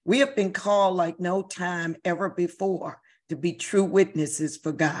We have been called like no time ever before to be true witnesses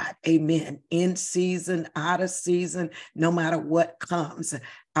for God. Amen. In season, out of season, no matter what comes.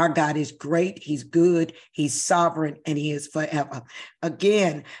 Our God is great. He's good. He's sovereign, and he is forever.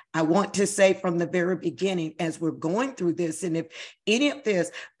 Again, I want to say from the very beginning, as we're going through this, and if any of this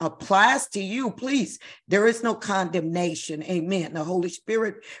applies to you, please, there is no condemnation. Amen. The Holy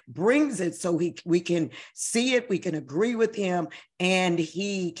Spirit brings it so we can see it, we can agree with him, and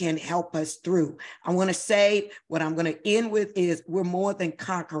he can help us through. I want to say what I'm going to end with is we're more than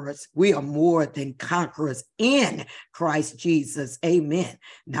conquerors. We are more than conquerors in Christ Jesus. Amen.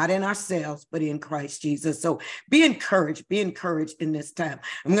 Not in ourselves, but in Christ Jesus. So be encouraged in this time.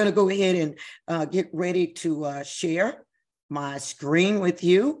 I'm going to go ahead and get ready to share my screen with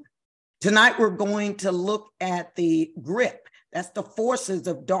you. Tonight, we're going to look at the grip. That's the forces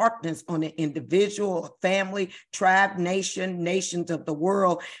of darkness on an individual, family, tribe, nations of the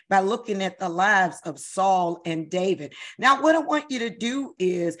world by looking at the lives of Saul and David. Now, what I want you to do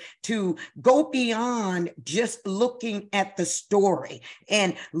is to go beyond just looking at the story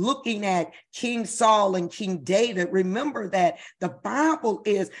and looking at King Saul and King David. Remember that the Bible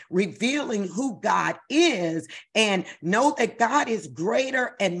is revealing who God is, and know that God is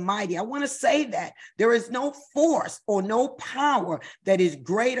greater and mighty. I want to say that there is no force or no power that is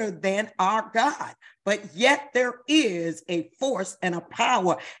greater than our God, but yet there is a force and a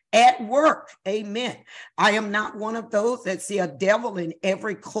power at work. Amen. I am not one of those that see a devil in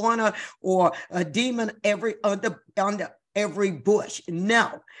every corner or a demon under every bush.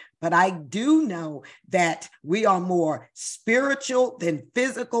 No, but I do know that we are more spiritual than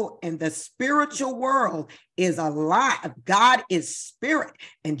physical, and the spiritual world is alive. God is spirit,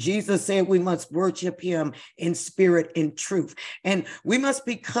 and Jesus said we must worship him in spirit and truth. And we must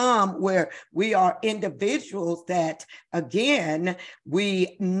become where we are individuals that, again,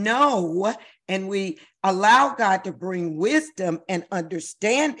 we know and we allow God to bring wisdom and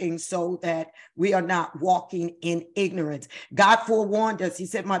understanding so that we are not walking in ignorance. God forewarned us. He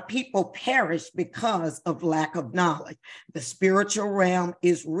said, my people perish because of lack of knowledge. The spiritual realm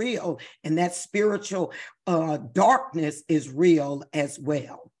is real, and that spiritual darkness is real as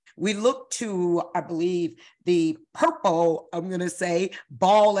well. We look to, I believe, the purple, I'm going to say,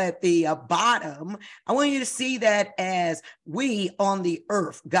 ball at the bottom. I want you to see that as we on the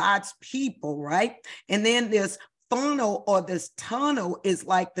earth, God's people, right? And then this funnel or this tunnel is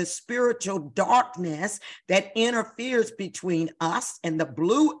like the spiritual darkness that interferes between us, and the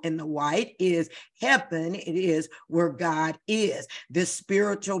blue and the white is heaven. It is where God is. This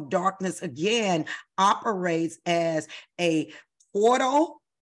spiritual darkness, again, operates as a portal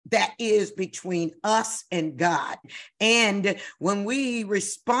that is between us and God. And when we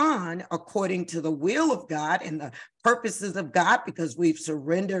respond according to the will of God and the purposes of God, because we've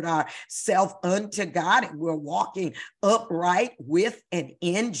surrendered ourselves unto God and we're walking upright with and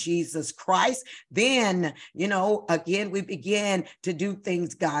in Jesus Christ, then, again, we begin to do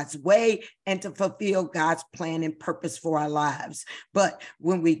things God's way and to fulfill God's plan and purpose for our lives. But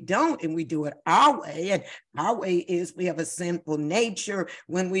when we don't, and we do it our way, and our way is we have a sinful nature,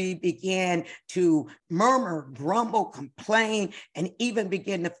 when we begin to murmur, grumble, complain, and even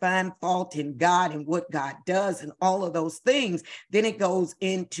begin to find fault in God and what God does and all of those things, then it goes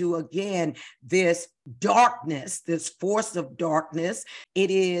into, again, this darkness, this force of darkness.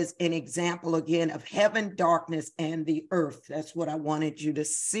 It is an example, again, of heaven, darkness, and the earth. That's what I wanted you to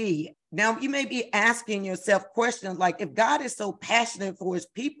see. Now, you may be asking yourself questions like, if God is so passionate for his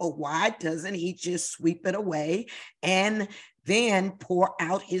people, why doesn't he just sweep it away and then pour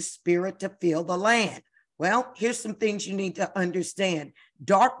out his spirit to fill the land? Well, here's some things you need to understand.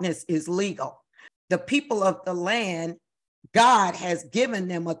 Darkness is legal. The people of the land, God has given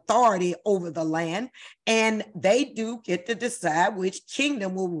them authority over the land, and they do get to decide which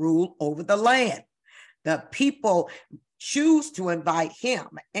kingdom will rule over the land. The people choose to invite him.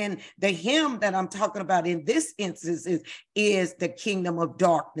 And the him that I'm talking about in this instance is the kingdom of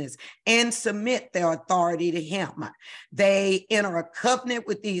darkness, and submit their authority to him. They enter a covenant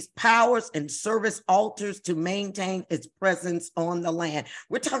with these powers and service altars to maintain its presence on the land.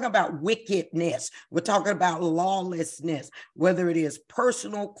 We're talking about wickedness. We're talking about lawlessness, whether it is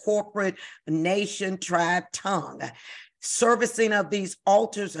personal, corporate, nation, tribe, tongue. Servicing of these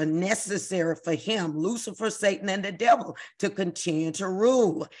altars are necessary for him, Lucifer, Satan, and the devil, to continue to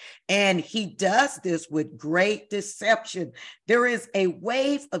rule. And he does this with great deception. There is a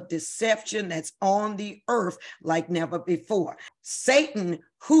wave of deception that's on the earth like never before. Satan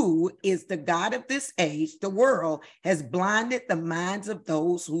who is the God of this age, the world, has blinded the minds of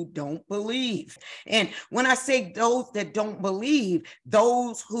those who don't believe. And when I say those that don't believe,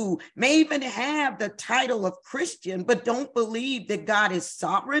 those who may even have the title of Christian, but don't believe that God is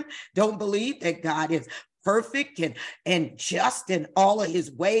sovereign, don't believe that God is perfect and just in all of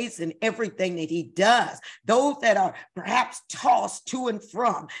his ways and everything that he does. Those that are perhaps tossed to and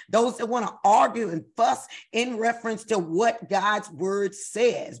from, those that want to argue and fuss in reference to what God's word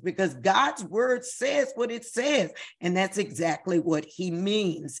says, because God's word says what it says, and that's exactly what he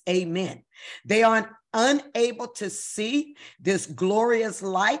means. Amen. They are unable to see this glorious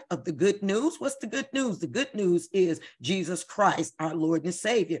light of the good news. What's the good news? The good news is Jesus Christ, our Lord and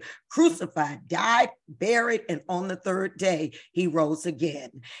Savior, crucified, died, buried, and on the third day, he rose again.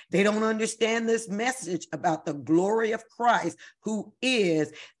 They don't understand this message about the glory of Christ, who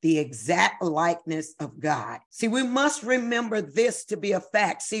is the exact likeness of God. See, we must remember this to be a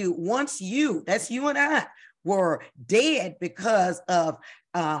fact. See, once you, that's you and I, were dead because of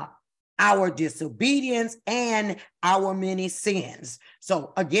our disobedience and our many sins.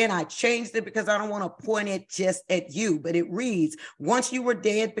 So again, I changed it because I don't want to point it just at you, but it reads, once you were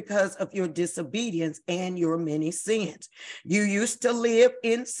dead because of your disobedience and your many sins. You used to live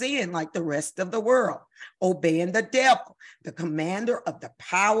in sin like the rest of the world, obeying the devil, the commander of the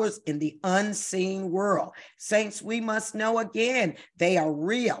powers in the unseen world. Saints, we must know again, they are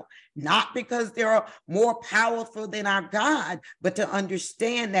real, not because they're more powerful than our God, but to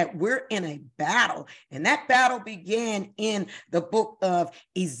understand that we're in a battle. And that battle began in the book of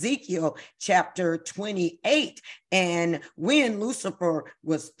Ezekiel, chapter 28. And when Lucifer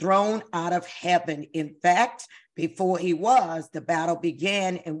was thrown out of heaven, in fact, before he was, the battle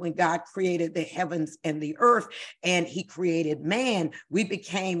began. And when God created the heavens and the earth and he created man, we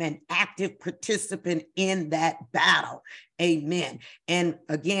became an active participant in that battle. Amen. And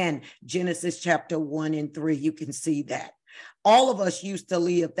again, Genesis chapter 1 and 3, you can see that. All of us used to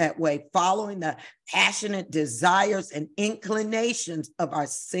live that way, following the passionate desires and inclinations of our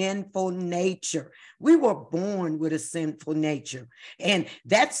sinful nature. We were born with a sinful nature, and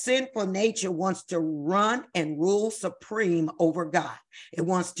that sinful nature wants to run and rule supreme over God. It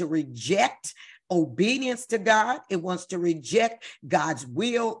wants to reject obedience to God. It wants to reject God's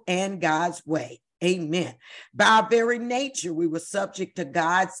will and God's way. Amen. By our very nature, we were subject to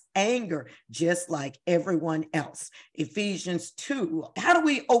God's anger, just like everyone else. Ephesians 2. How do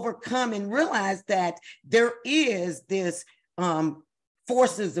we overcome and realize that there is this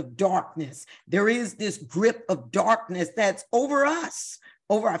forces of darkness? There is this grip of darkness that's over us,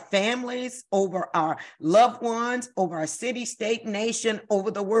 over our families, over our loved ones, over our city, state, nation, over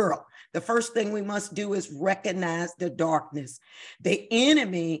the world. The first thing we must do is recognize the darkness. The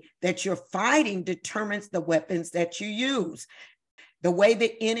enemy that you're fighting determines the weapons that you use. The way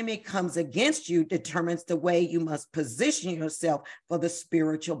the enemy comes against you determines the way you must position yourself for the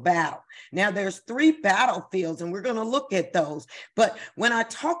spiritual battle. Now, there's 3 battlefields, and we're going to look at those. But when I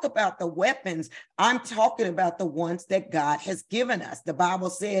talk about the weapons, I'm talking about the ones that God has given us. The Bible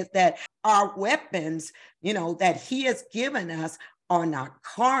says that our weapons, that he has given us are not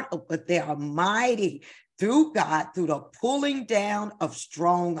carnal, but they are mighty through God, through the pulling down of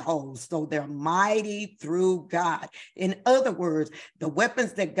strongholds. So they're mighty through God. In other words, the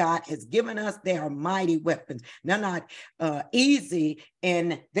weapons that God has given us, they are mighty weapons. They're not easy,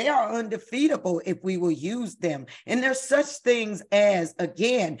 and they are undefeatable if we will use them. And there's such things as,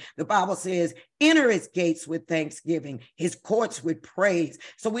 again, the Bible says, enter his gates with thanksgiving, his courts with praise.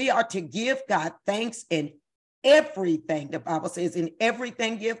 So we are to give God thanks in everything. The Bible says, in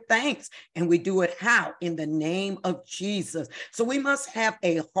everything give thanks. And we do it how? In the name of Jesus. So we must have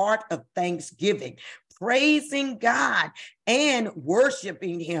a heart of thanksgiving, praising God and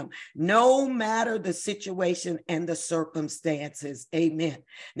worshiping him, no matter the situation and the circumstances. Amen.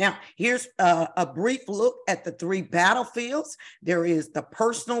 Now, here's a brief look at the 3 battlefields. There is the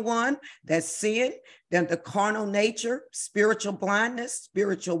personal one, that's sin, then the carnal nature, spiritual blindness,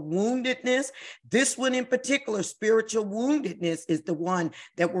 spiritual woundedness. This one in particular, spiritual woundedness, is the one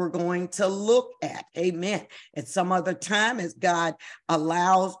that we're going to look at. Amen. At some other time, as God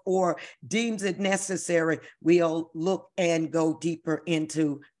allows or deems it necessary, we'll look and go deeper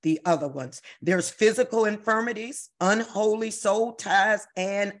into the other ones. There's physical infirmities, unholy soul ties,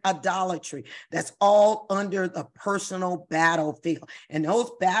 and idolatry. That's all under the personal battlefield. And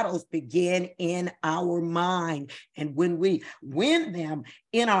those battles begin in our mind. And when we win them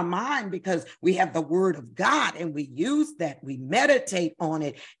in our mind, because we have the word of God and we use that, we meditate on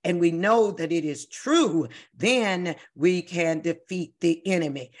it, and we know that it is true, then we can defeat the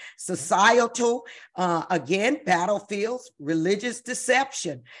enemy. Societal, again, battlefields, religious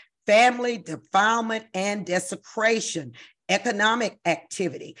deception, family defilement and desecration, economic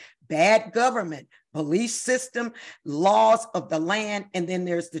activity, bad government, belief system, laws of the land, and then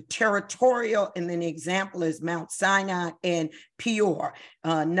there's the territorial, and then the example is Mount Sinai and Peor,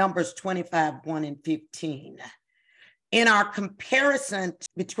 Numbers 25, 1 and 15. In our comparison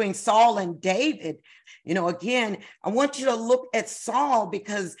between Saul and David, again, I want you to look at Saul,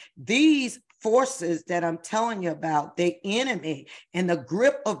 because these forces that I'm telling you about, the enemy and the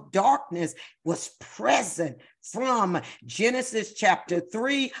grip of darkness, was present from Genesis chapter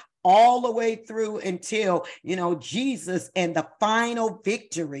 3 all the way through until, Jesus and the final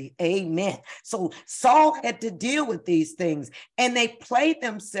victory. Amen. So Saul had to deal with these things, and they play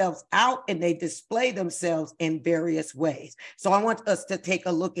themselves out and they display themselves in various ways. So I want us to take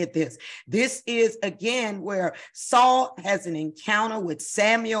a look at this. This is again where Saul has an encounter with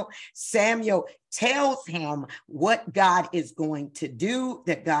Samuel. Samuel tells him what God is going to do,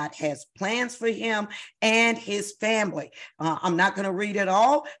 that God has plans for him and his family. I'm not going to read it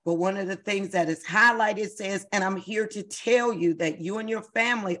all, but one of the things that is highlighted says, and I'm here to tell you that you and your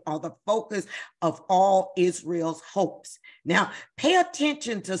family are the focus of all Israel's hopes. Now, pay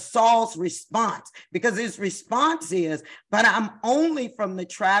attention to Saul's response, because his response is, but I'm only from the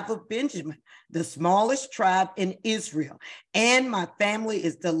tribe of Benjamin, the smallest tribe in Israel, and my family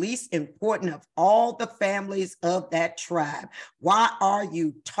is the least important of all the families of that tribe. Why are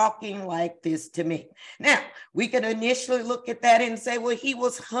you talking like this to me? Now, we can initially look at that and say, well, he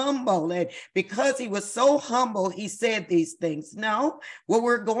was humble, and because he was so humble, he said these things. No, what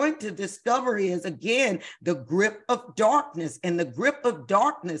we're going to discover is, again, the grip of darkness, and the grip of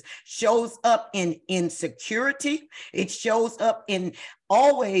darkness shows up in insecurity. It shows up in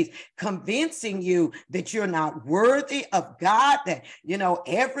always convincing you that you're not worthy of God, that,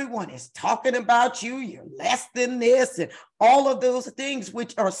 everyone is talking about you, you're less than this, and all of those things,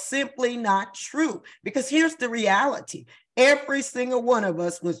 which are simply not true. Because here's the reality. Every single one of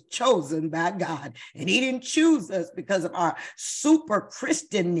us was chosen by God, and he didn't choose us because of our super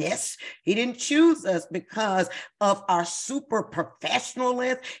Christianness. He didn't choose us because of our super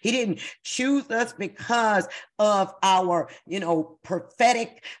professionalness. He didn't choose us because of our,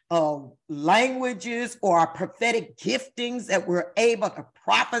 prophetic languages or our prophetic giftings that we're able to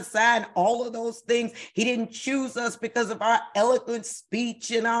prophesy and all of those things. He didn't choose us because of our eloquent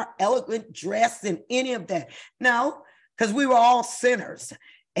speech and our eloquent dress and any of that. No, because we were all sinners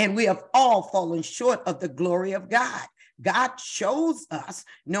and we have all fallen short of the glory of God. God chose us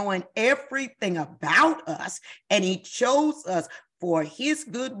knowing everything about us, and he chose us for his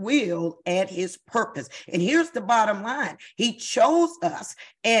good will and his purpose. And here's the bottom line. He chose us,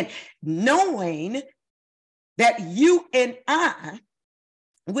 and knowing that you and I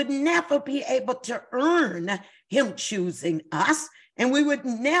would never be able to earn him choosing us, and we would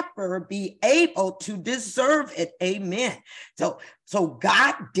never be able to deserve it. Amen. So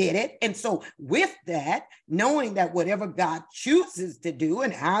God did it. And so with that, knowing that whatever God chooses to do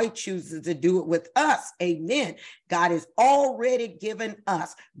and how he chooses to do it with us, amen, God has already given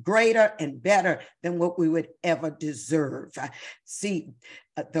us greater and better than what we would ever deserve. See,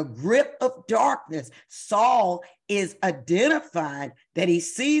 the grip of darkness, Saul is identifying that he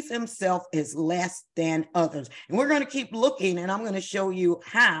sees himself as less than others. And we're going to keep looking, and I'm going to show you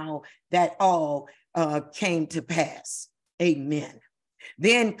how that all came to pass. Amen.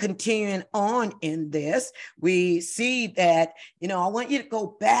 Then continuing on in this, we see that, I want you to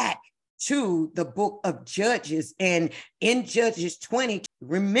go back to the book of Judges, and in Judges 20,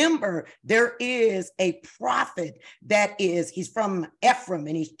 remember, there is a prophet he's from Ephraim,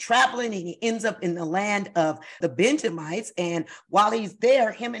 and he's traveling, and he ends up in the land of the Benjamites. And while he's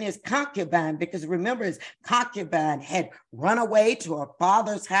there, him and his concubine, because remember, his concubine had run away to her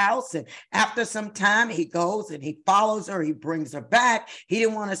father's house. And after some time, he goes and he follows her, he brings her back. He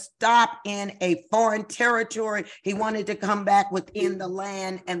didn't want to stop in a foreign territory. He wanted to come back within the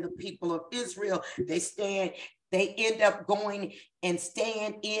land and the people of Israel. They end up going and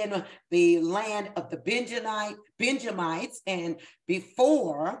staying in the land of the Benjamites. And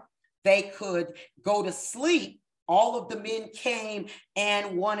before they could go to sleep, all of the men came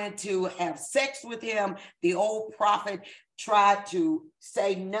and wanted to have sex with him. The old prophet tried to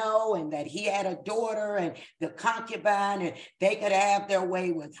say no, and that he had a daughter and the concubine, and they could have their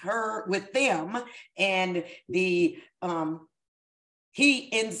way with them. And he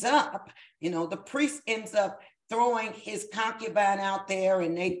ends up, the priest ends up throwing his concubine out there,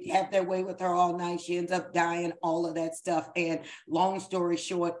 and they have their way with her all night. She ends up dying, all of that stuff. And long story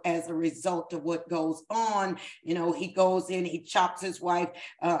short, as a result of what goes on, he goes in, he chops his wife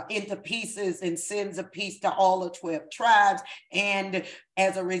into pieces and sends a piece to all the 12 tribes. And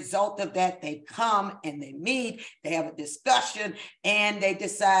as a result of that, they come and they meet, they have a discussion, and they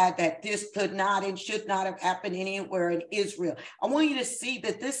decide that this could not and should not have happened anywhere in Israel. I want you to see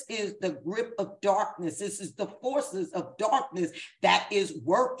that this is the grip of darkness. This is the forces of darkness that is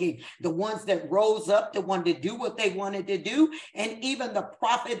working. The ones that rose up to want to do what they wanted to do, and even the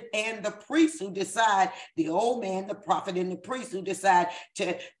prophet and the priest who decide, the old man, the prophet and the priest who decide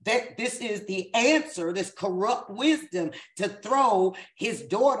that this is the answer, this corrupt wisdom, to throw his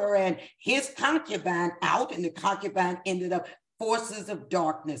daughter and his concubine out, and the concubine ended up forces of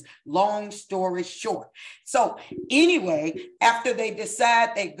darkness. Long story short. So anyway, after they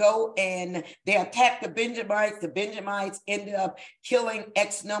decide, they go and they attack the Benjamites. The Benjamites ended up killing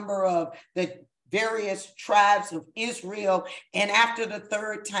X number of the various tribes of Israel. And after the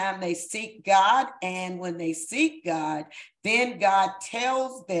third time, they seek God. And when they seek God, then God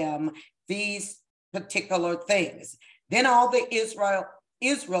tells them these particular things. Then all the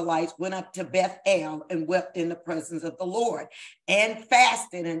Israelites went up to Bethel and wept in the presence of the Lord and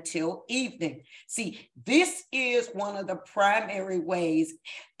fasted until evening. See, this is one of the primary ways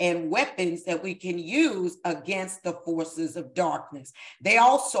and weapons that we can use against the forces of darkness. They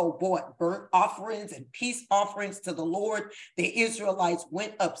also brought burnt offerings and peace offerings to the Lord. The Israelites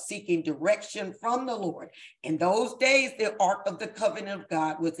went up seeking direction from the Lord. In those days, the Ark of the Covenant of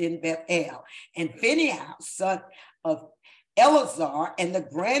God was in Bethel, and Phinehas, son of Eleazar and the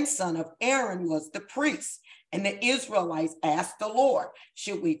grandson of Aaron was the priest. And the Israelites asked the Lord,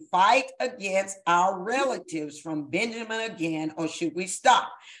 should we fight against our relatives from Benjamin again, or should we stop?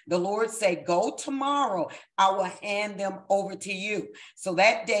 The Lord said, go tomorrow, I will hand them over to you. So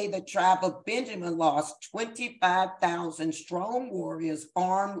that day, the tribe of Benjamin lost 25,000 strong warriors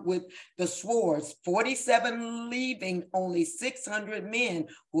armed with the swords, 47 leaving only 600 men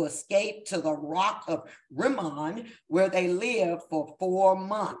who escaped to the rock of Rimmon, where they lived for 4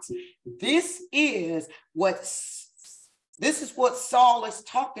 months. This is what Saul is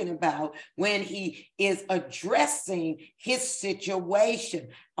talking about when he is addressing his situation.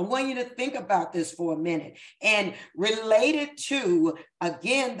 I want you to think about this for a minute, and related to,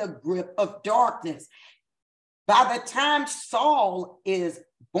 again, the grip of darkness. By the time Saul is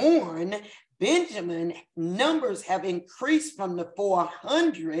born, Benjamin numbers have increased from the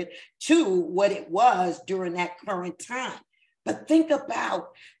 400 to what it was during that current time. But think about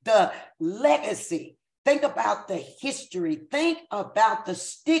the legacy. Think about the history. Think about the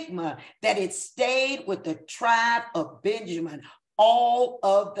stigma that it stayed with the tribe of Benjamin all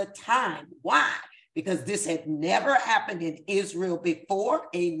of the time. Why? Because this had never happened in Israel before.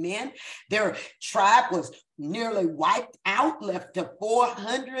 Amen. Their tribe was nearly wiped out, left to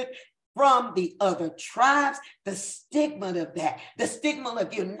 400 from the other tribes. The stigma of that, the stigma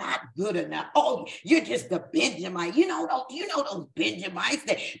of you're not good enough. Oh, you're just a Benjamite. You know those Benjamites,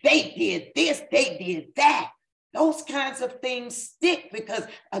 that they did this, they did that. Those kinds of things stick because,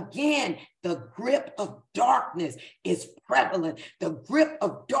 again, the grip of darkness is prevalent. The grip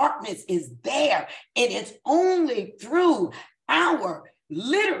of darkness is there. And it's only through our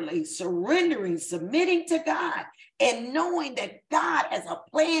literally surrendering, submitting to God, and knowing that God has a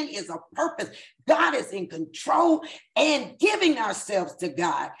plan, is a purpose, God is in control, and giving ourselves to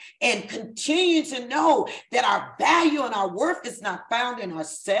God and continue to know that our value and our worth is not found in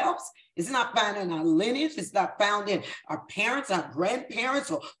ourselves. It's not found in our lineage. It's not found in our parents, our grandparents,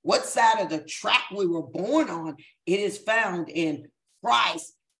 or what side of the track we were born on. It is found in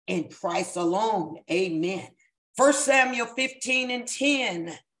Christ and Christ alone. Amen. 1 Samuel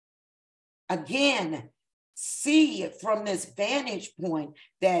 15:10. Again, see from this vantage point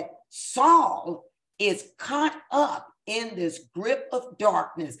that Saul is caught up in this grip of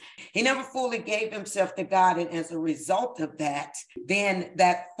darkness. He never fully gave himself to God. And as a result of that, then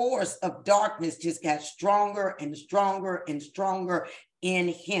that force of darkness just got stronger and stronger and stronger in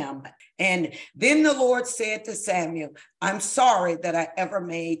him. And then the Lord said to Samuel, I'm sorry that I ever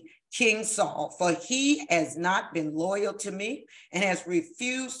made King Saul, for he has not been loyal to me and has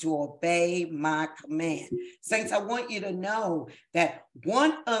refused to obey my command. Saints, I want you to know that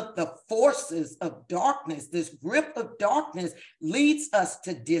one of the forces of darkness, this grip of darkness, leads us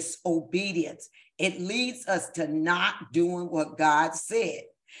to disobedience. It leads us to not doing what God said.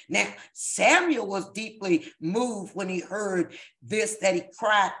 Now, Samuel was deeply moved when he heard this, that he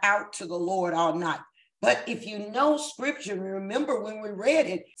cried out to the Lord all night. But if you know scripture, remember when we read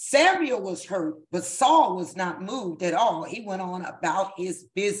it, Samuel was hurt, but Saul was not moved at all. He went on about his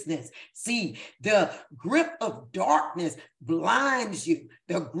business. See, the grip of darkness blinds you.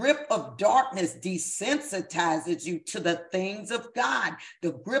 The grip of darkness desensitizes you to the things of God.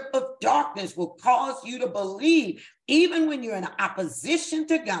 The grip of darkness will cause you to believe, even when you're in opposition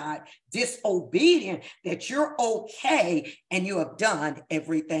to God, disobedient, that you're okay and you have done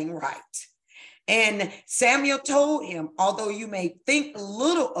everything right. And Samuel told him, although you may think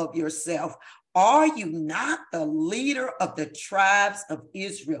little of yourself, are you not the leader of the tribes of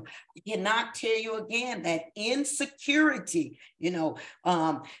Israel? I cannot tell you again that insecurity,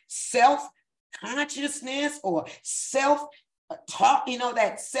 self-consciousness or self-talk,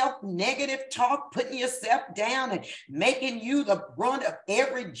 that self-negative talk, putting yourself down and making you the brunt of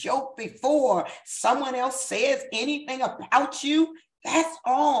every joke before someone else says anything about you. That's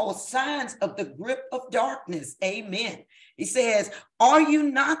all signs of the grip of darkness. Amen. He says, are you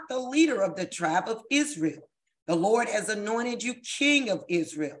not the leader of the tribe of Israel? The Lord has anointed you king of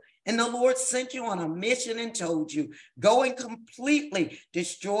Israel. And the Lord sent you on a mission and told you, go and completely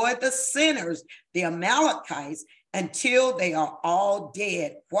destroy the sinners, the Amalekites, until they are all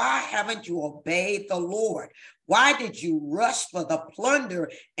dead. Why haven't you obeyed the Lord? Why did you rush for the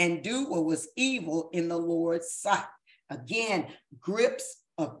plunder and do what was evil in the Lord's sight? Again, grips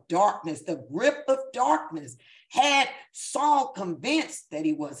of darkness. The grip of darkness had Saul convinced that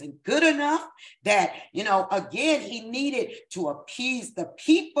he wasn't good enough, that, again, he needed to appease the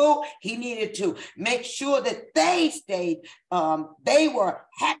people. He needed to make sure that they stayed, they were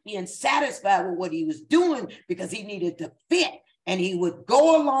happy and satisfied with what he was doing, because he needed to fit, and he would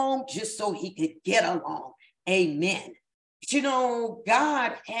go along just so he could get along. Amen.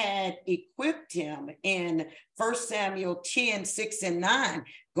 God had equipped him in 1 Samuel 10, 6 and 9,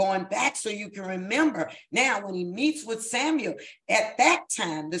 going back so you can remember. Now, when he meets with Samuel, at that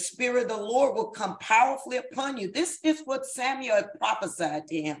time, the Spirit of the Lord will come powerfully upon you. This is what Samuel had prophesied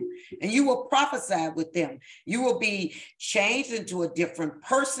to him. And you will prophesy with them. You will be changed into a different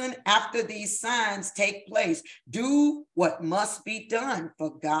person after these signs take place. Do what must be done,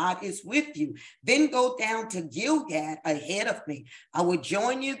 for God is with you. Then go down to Gilgal ahead of me. I will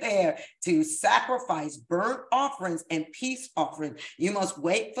join you there to sacrifice burnt offerings and peace offerings. You must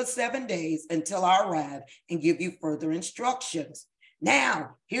wait for 7 days until I arrive and give you further instructions.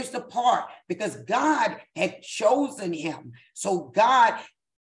 Now, here's the part, because God had chosen him. So God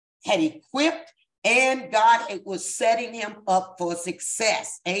had equipped, and God was setting him up for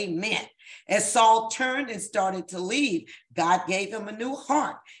success. Amen. As Saul turned and started to leave, God gave him a new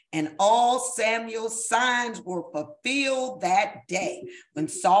heart, and all Samuel's signs were fulfilled that day. When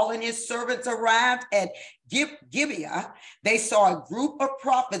Saul and his servants arrived at Gibeah, they saw a group of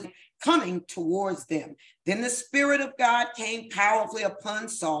prophets coming towards them. Then the Spirit of God came powerfully upon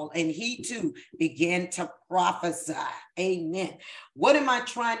Saul, and he too began to prophesy. Amen. What am I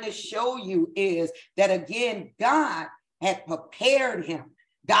trying to show you is that, again, God had prepared him.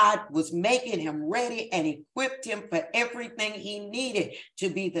 God was making him ready and equipped him for everything he needed to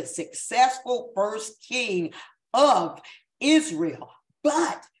be the successful first king of Israel.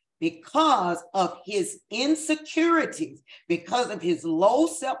 But because of his insecurities, because of his low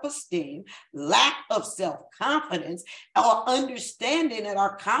self-esteem, lack of self-confidence, our understanding that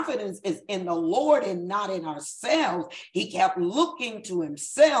our confidence is in the Lord and not in ourselves, he kept looking to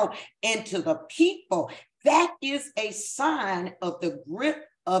himself and to the people. That is a sign of the grip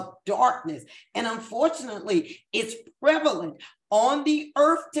of darkness. And unfortunately, it's prevalent on the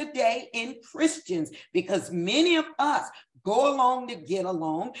earth today in Christians, because many of us go along to get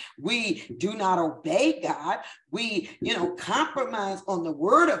along. We do not obey God. We, compromise on the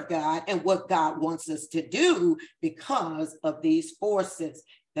word of God and what God wants us to do because of these forces.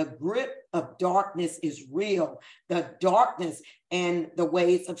 The grip of darkness is real. The darkness and the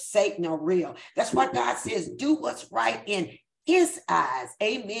ways of Satan are real. That's why God says, do what's right in his eyes,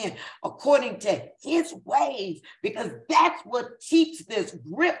 amen, according to his ways, because that's what keeps this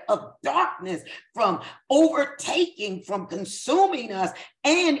grip of darkness from overtaking, from consuming us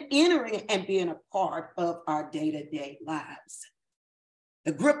and entering and being a part of our day-to-day lives.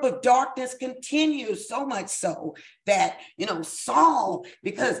 The grip of darkness continues, so much so that, Saul,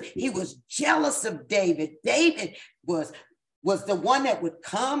 because he was jealous of David. David was the one that would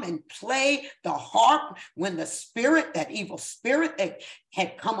come and play the harp when that evil spirit that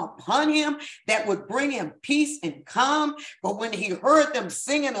had come upon him, that would bring him peace and calm. But when he heard them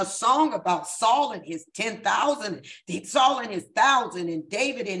singing a song about Saul and his 10,000, Saul and his 1,000, and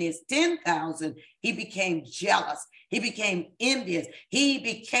David and his 10,000, he became jealous. He became envious. He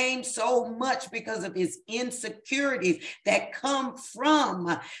became so much because of his insecurities that come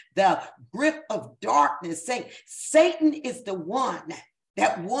from the grip of darkness. Satan is the one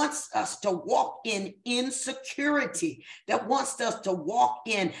that wants us to walk in insecurity, that wants us to walk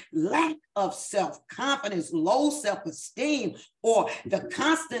in lack of self-confidence, low self-esteem, or the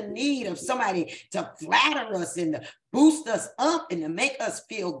constant need of somebody to flatter us and to boost us up and to make us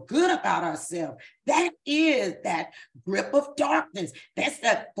feel good about ourselves. That is that grip of darkness. That's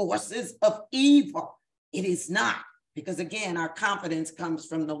that forces of evil. It is not. Because again, our confidence comes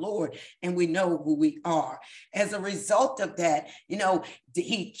from the Lord and we know who we are. As a result of that,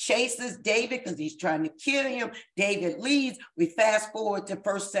 he chases David because he's trying to kill him. David leaves. We fast forward to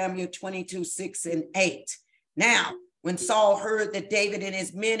 1 Samuel 22, 6 and 8. Now, when Saul heard that David and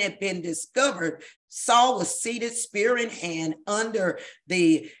his men had been discovered, Saul was seated, spear in hand, under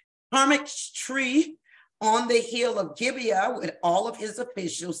the carmine tree on the hill of Gibeah with all of his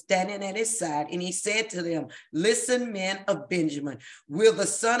officials standing at his side. And he said to them, listen, men of Benjamin, will the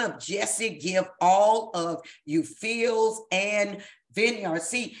son of Jesse give all of you fields and vineyards?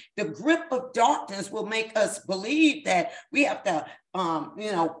 See, the grip of darkness will make us believe that we have to,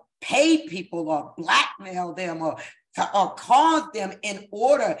 pay people or blackmail them or cause them in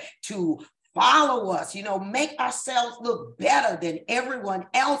order to follow us, make ourselves look better than everyone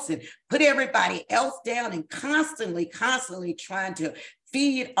else and put everybody else down, and constantly trying to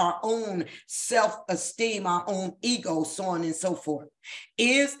feed our own self-esteem, our own ego, so on and so forth.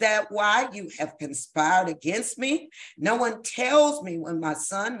 Is that why you have conspired against me? No one tells me when my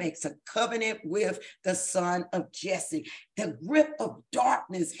son makes a covenant with the son of Jesse. The grip of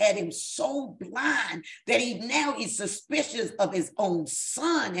darkness had him so blind that he's suspicious of his own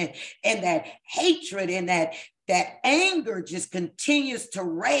son, and that hatred and that anger just continues to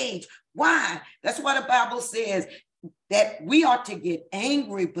rage. Why? That's why the Bible says that we ought to get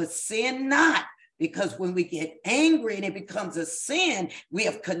angry, but sin not. Because when we get angry and it becomes a sin, we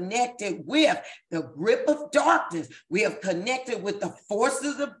have connected with the grip of darkness. We have connected with the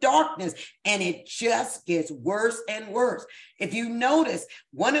forces of darkness, and it just gets worse and worse. If you notice,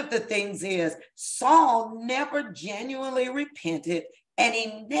 one of the things is Saul never genuinely repented, and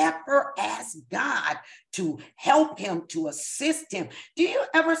he never asked God to help him, to assist him. Do you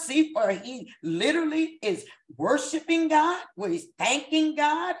ever see where he literally is worshiping God, where he's thanking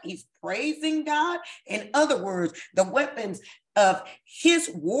God, he's praising God? In other words, the weapons of his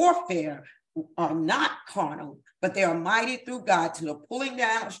warfare are not carnal, but they are mighty through God to the pulling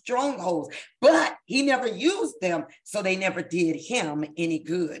down of strongholds. But he never used them, so they never did him any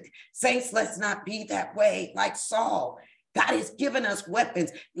good. Saints, let's not be that way like Saul. God has given us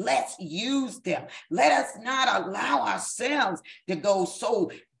weapons. Let's use them. Let us not allow ourselves to go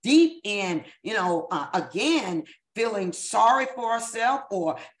so deep in, again, feeling sorry for ourselves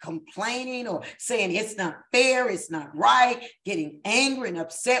or complaining or saying it's not fair, it's not right, getting angry and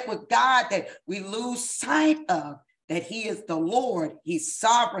upset with God, that we lose sight of that he is the Lord. He's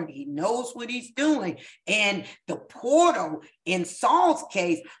sovereign. He knows what he's doing. And the portal in Saul's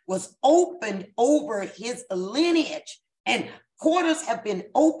case was opened over his lineage. And portals have been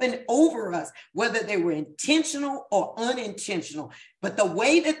opened over us, whether they were intentional or unintentional. But the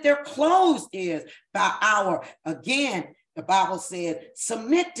way that they're closed is by again, the Bible says,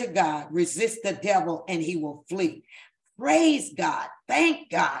 submit to God, resist the devil, and he will flee. Praise God, thank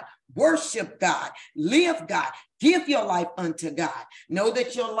God, worship God, live God, give your life unto God. Know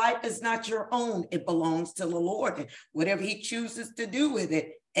that your life is not your own. It belongs to the Lord. And whatever he chooses to do with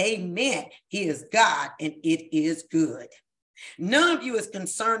it, amen. He is God and it is good. None of you is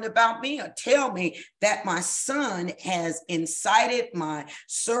concerned about me or tell me that my son has incited my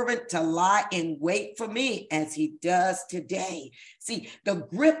servant to lie in wait for me as he does today. See, the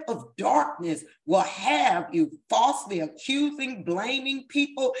grip of darkness will have you falsely accusing, blaming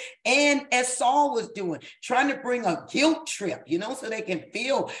people, and as Saul was doing, trying to bring a guilt trip, so they can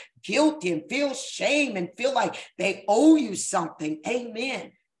feel guilty and feel shame and feel like they owe you something.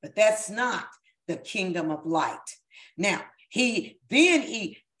 Amen. But that's not the kingdom of light. Now, he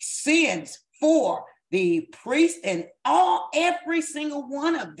sends for the priests and every single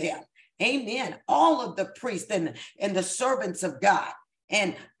one of them. Amen. All of the priests and the servants of God.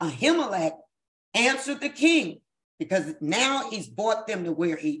 And Ahimelech answered the king, because now he's brought them to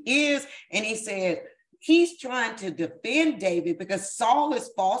where he is. And he said, he's trying to defend David because Saul is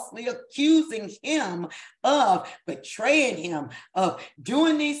falsely accusing him of betraying him, of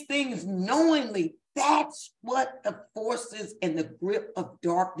doing these things knowingly. That's what the forces and the grip of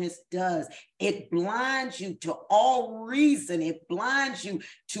darkness does. It blinds you to all reason. It blinds you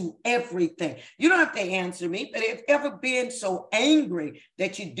to everything. You don't have to answer me, but have you ever been so angry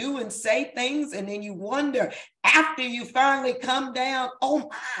that you do and say things and then you wonder after you finally come down, oh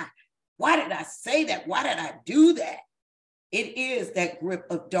my, why did I say that? Why did I do that? It is that grip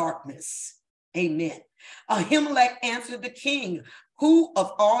of darkness. Amen. Ahimelech answered the king, who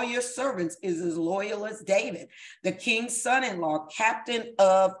of all your servants is as loyal as David, the king's son-in-law, captain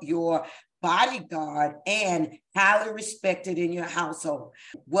of your bodyguard, and highly respected in your household?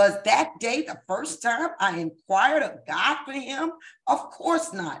 Was that day the first time I inquired of God for him? Of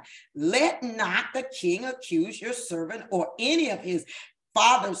course not. Let not the king accuse your servant or any of his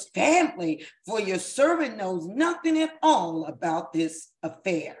father's family, for your servant knows nothing at all about this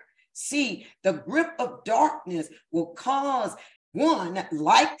affair. See, the grip of darkness will cause one,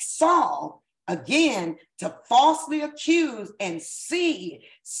 like Saul, again, to falsely accuse and see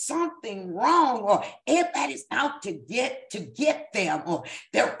something wrong, or everybody's out to get them, or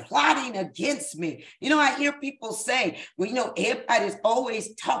they're plotting against me. You know, I hear people say, well, you know, everybody's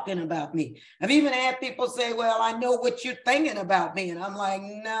always talking about me. I've even had people say, well, I know what you're thinking about me. And I'm like,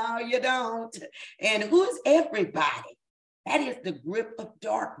 no, you don't. And who is everybody? That is the grip of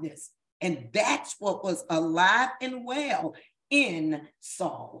darkness. And that's what was alive and well in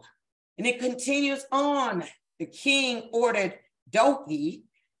Saul. And it continues on. The king ordered Doeg,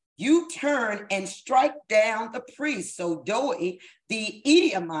 you turn and strike down the priests. So Doeg, the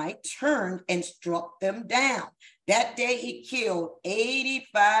Edomite, turned and struck them down. That day he killed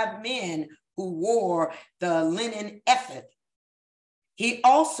 85 men who wore the linen ephod. He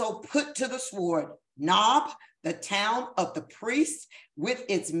also put to the sword Nob, the town of the priests, with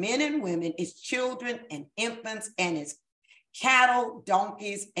its men and women, its children and infants, and its cattle,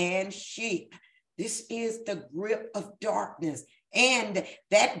 donkeys, and sheep. This is the grip of darkness. And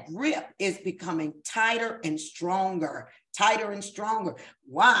that grip is becoming tighter and stronger, tighter and stronger.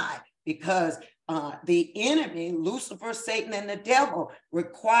 Why? Because the enemy, Lucifer, Satan, and the devil,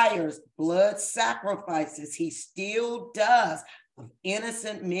 requires blood sacrifices. He still does, of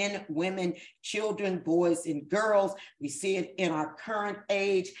innocent men, women, children, boys, and girls. We see it in our current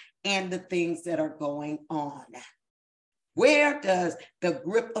age and the things that are going on. Where does the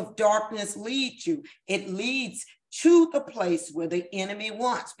grip of darkness lead you? It leads to the place where the enemy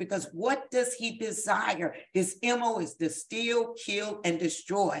wants, because what does he desire? His MO is to steal, kill, and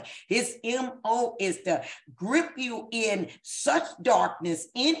destroy. His MO is to grip you in such darkness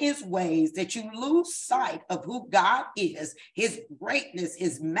in his ways that you lose sight of who God is, his greatness,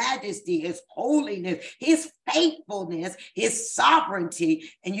 his majesty, his holiness, his faithfulness, his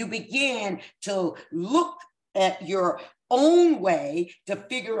sovereignty, and you begin to look at your own way to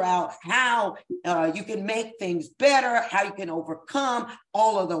figure out how you can make things better, how you can overcome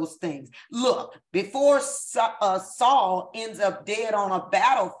all of those things. Look, before Saul ends up dead on a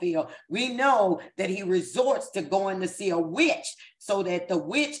battlefield, we know that he resorts to going to see a witch so that the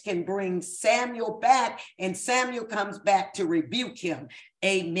witch can bring Samuel back, and Samuel comes back to rebuke him.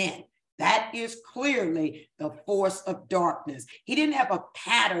 Amen. That is clearly the force of darkness. He didn't have a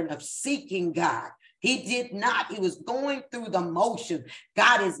pattern of seeking God. He did not. He was going through the motion.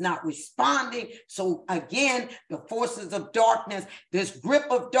 God is not responding. So again, the forces of darkness, this grip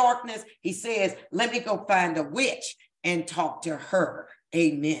of darkness, he says, let me go find a witch and talk to her.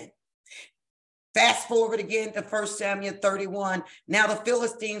 Amen. Fast forward again to 1 Samuel 31. Now the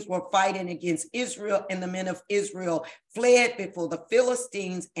Philistines were fighting against Israel, and the men of Israel fled before the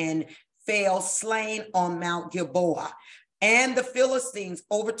Philistines and fell slain on Mount Gilboa. And the Philistines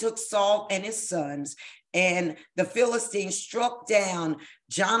overtook Saul and his sons, and the Philistines struck down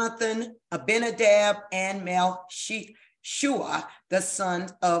Jonathan, Abinadab, and Malchishua, the son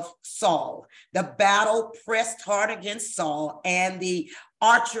of Saul. The battle pressed hard against Saul, and the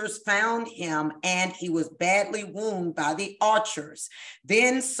archers found him, and he was badly wounded by the archers.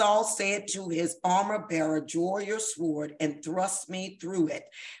 Then Saul said to his armor bearer, draw your sword and thrust me through it,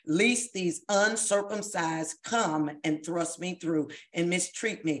 lest these uncircumcised come and thrust me through and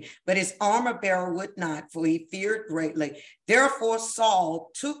mistreat me. But his armor bearer would not, for he feared greatly. Therefore Saul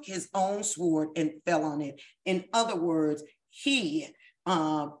took his own sword and fell on it. In other words, he,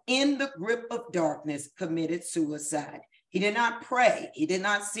 in the grip of darkness, committed suicide. He did not pray. He did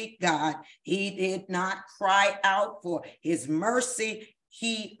not seek God. He did not cry out for his mercy.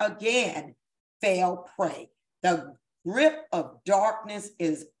 he again fell prey. The grip of darkness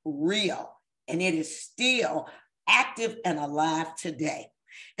is real, and it is still active and alive today.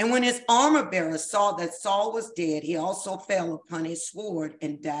 And when his armor bearer saw that Saul was dead, he also fell upon his sword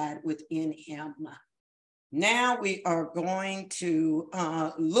and died within him. Now we are going to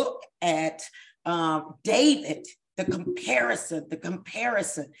look at David, the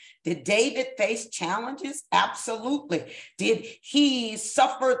comparison. Did David face challenges? Absolutely. Did he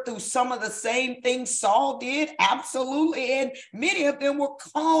suffer through some of the same things Saul did? Absolutely. And many of them were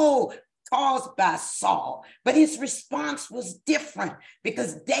caused by Saul, but his response was different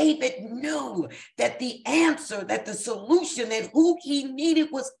because David knew that the answer, that the solution, that who he needed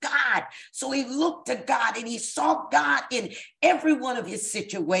was God. So he looked to God and he saw God in every one of his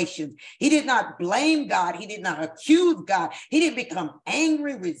situations. He did not blame God. He did not accuse God. He didn't become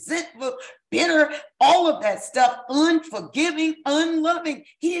angry, resentful, bitter, all of that stuff, unforgiving, unloving.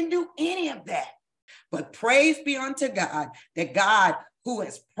 He didn't do any of that. But praise be unto God that God, who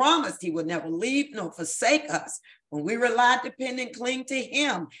has promised he would never leave nor forsake us, when we rely, depend, and cling to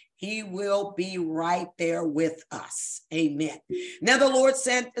him, he will be right there with us. Amen. Now the Lord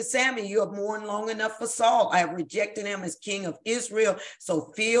said to Samuel, you have mourned long enough for Saul. I have rejected him as king of Israel.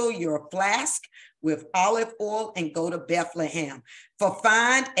 So fill your flask with olive oil and go to Bethlehem. For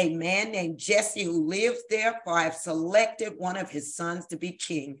find a man named Jesse who lives there, for I have selected one of his sons to be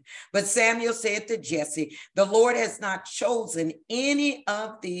king. But Samuel said to Jesse, the Lord has not chosen any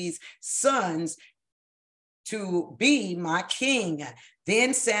of these sons to be my king.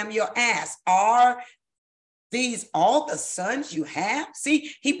 Then Samuel asked, are these all the sons you have?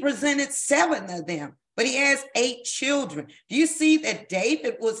 See, he presented 7 of them, but he has 8 children. Do you see that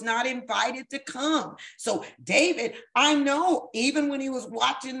David was not invited to come? So David, I know even when he was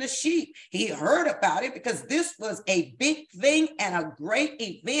watching the sheep, he heard about it because this was a big thing and a great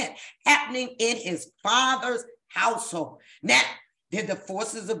event happening in his father's household. Now, did the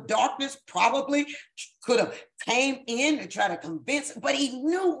forces of darkness probably could have came in and try to convince him, but he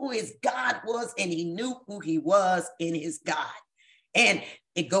knew who his God was and he knew who he was in his God. And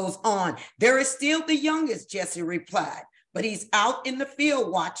it goes on. There is still the youngest, Jesse replied, but he's out in the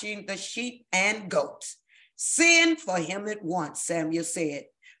field watching the sheep and goats. Send for him at once, Samuel said.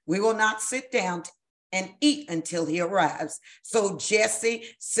 We will not sit down and eat until he arrives. So Jesse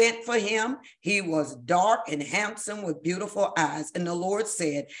sent for him. He was dark and handsome with beautiful eyes. And the Lord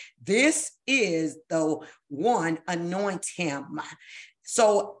said, this is the one, anoint him.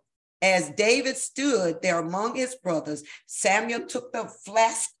 So as David stood there among his brothers, Samuel took the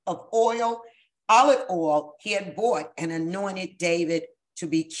flask of oil, olive oil he had bought, and anointed David to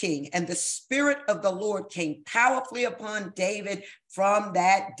be king. And the Spirit of the Lord came powerfully upon David from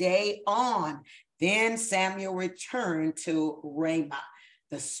that day on. Then Samuel returned to Ramah.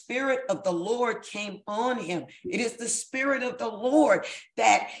 The Spirit of the Lord came on him. It is the Spirit of the Lord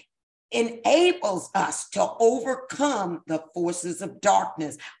that enables us to overcome the forces of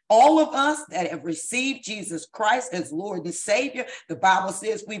darkness. All of us that have received Jesus Christ as Lord and Savior, the Bible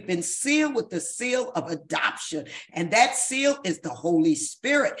says we've been sealed with the seal of adoption, and that seal is the Holy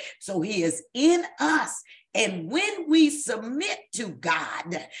Spirit. So he is in us. And when we submit to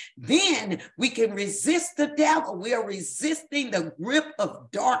God, then we can resist the devil. We are resisting the grip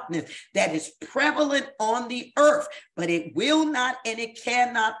of darkness that is prevalent on the earth, but it will not and it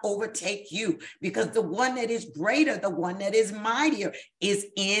cannot overtake you because the one that is greater, the one that is mightier is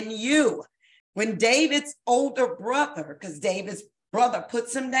in you. When David's older brother, because David's brother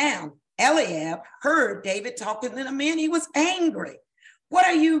puts him down, Eliab, heard David talking to the men, he was angry. What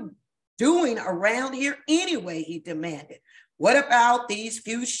are you doing around here anyway, he demanded. What about these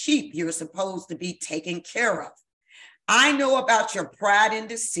few sheep you're supposed to be taking care of? I know about your pride and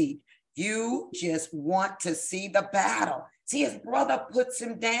deceit. You just want to see the battle. See, his brother puts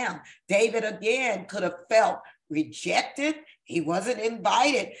him down. David again could have felt rejected. He wasn't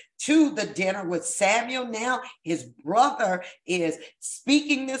invited to the dinner with Samuel. Now his brother is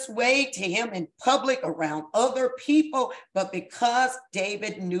speaking this way to him in public around other people, but because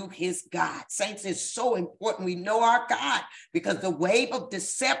David knew his God. Saints, is so important. We know our God because the wave of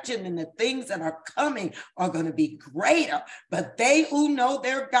deception and the things that are coming are going to be greater, but they who know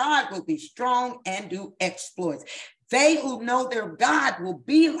their God will be strong and do exploits. They who know their God will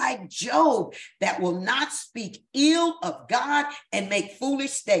be like Job, that will not speak ill of God and make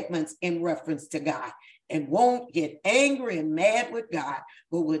foolish statements in reference to God, and won't get angry and mad with God,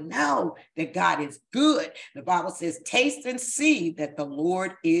 but will know that God is good. The Bible says, taste and see that the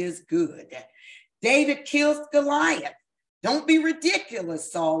Lord is good. David kills Goliath. Don't be ridiculous,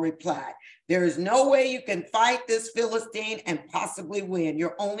 Saul replied. There is no way you can fight this Philistine and possibly win.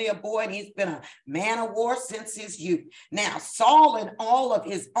 You're only a boy, and he's been a man of war since his youth. Now, Saul and all of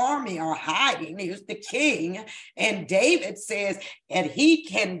his army are hiding. Here's the king. And David says that he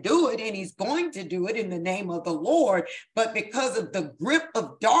can do it, and he's going to do it in the name of the Lord. But because of the grip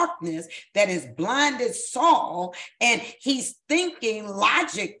of darkness that has blinded Saul, and he's thinking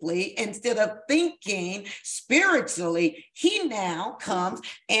logically instead of thinking spiritually, he now comes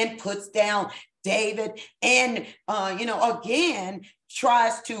and puts down David and, again,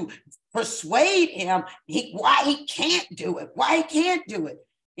 tries to persuade him why he can't do it,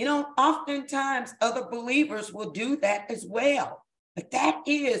 Oftentimes other believers will do that as well. But that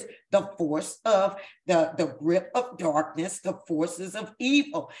is the force of the grip of darkness, the forces of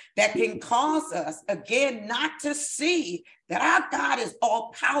evil that can cause us, again, not to see that our God is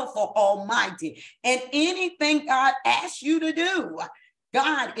all powerful, almighty. And anything God asks you to do,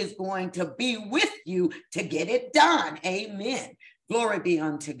 God is going to be with you to get it done. Amen. Glory be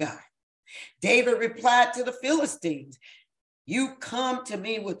unto God. David replied to the Philistines, "You come to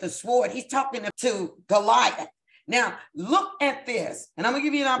me with the sword." He's talking to Goliath. Now, look at this, and I'm going to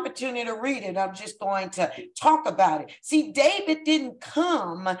give you an opportunity to read it. I'm just going to talk about it. See, David didn't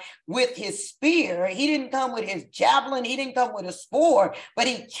come with his spear. He didn't come with his javelin. He didn't come with a sword, but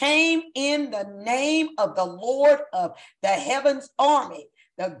he came in the name of the Lord of the heavens army,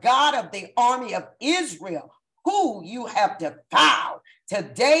 the God of the army of Israel, who you have defied.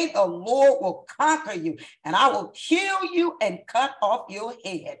 Today the Lord will conquer you, and I will kill you and cut off your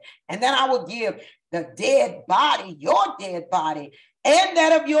head. And then I will give the dead body, your dead body, and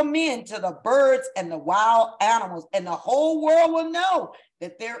that of your men to the birds and the wild animals. And the whole world will know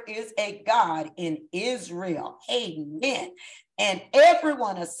that there is a God in Israel. Amen. And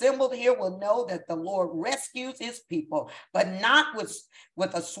everyone assembled here will know that the Lord rescues his people, but not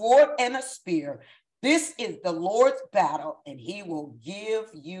with a sword and a spear. This is the Lord's battle, and he will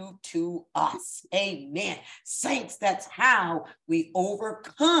give you to us. Amen. Saints, that's how we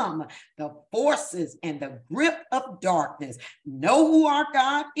overcome the forces and the grip of darkness. Know who our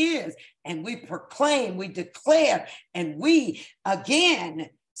God is, and we proclaim, we declare, and we, again,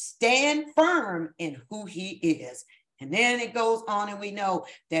 stand firm in who he is. And then it goes on, and we know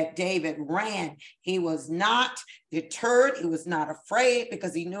that David ran. He was not deterred. He was not afraid,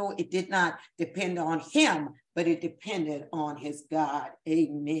 because he knew it did not depend on him, but it depended on his God.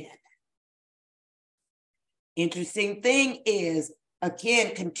 Amen. Interesting thing is,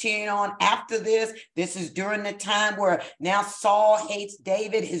 again, continuing on after this is during the time where now Saul hates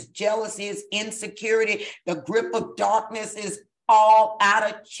David, his jealousy, his insecurity, the grip of darkness is all out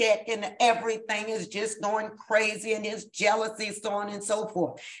of check, and everything is just going crazy, and his jealousy, so on and so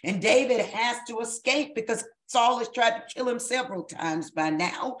forth. And David has to escape, because Saul has tried to kill him several times by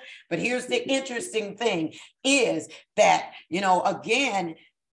now. But here's the interesting thing is that, again,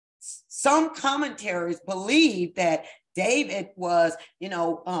 some commentaries believe that David was,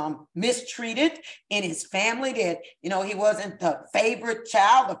 mistreated in his family, that, he wasn't the favorite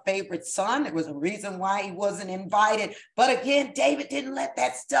child, the favorite son. There was a reason why he wasn't invited. But again, David didn't let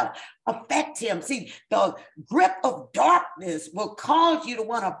that stuff affect him. See, the grip of darkness will cause you to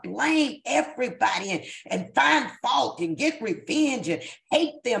want to blame everybody and find fault and get revenge and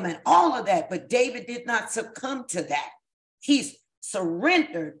hate them and all of that. But David did not succumb to that. He's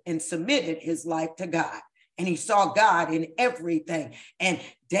surrendered and submitted his life to God. And he saw God in everything. And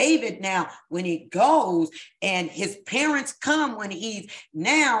David now, when he goes and his parents come, when he's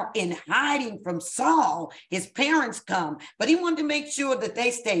now in hiding from Saul, his parents come, but he wanted to make sure that they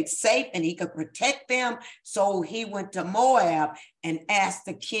stayed safe and he could protect them. So he went to Moab and asked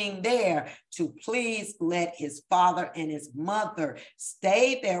the king there to please let his father and his mother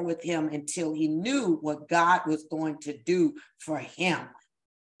stay there with him until he knew what God was going to do for him,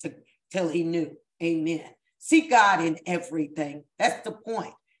 till he knew. Amen. See God in everything. That's the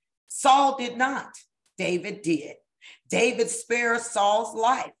point. Saul did not. David did. David spared Saul's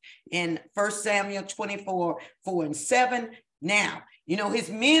life in 1 Samuel 24:4-7. Now, his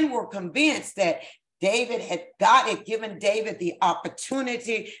men were convinced that God had given David the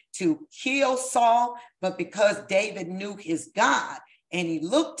opportunity to kill Saul, but because David knew his God, and he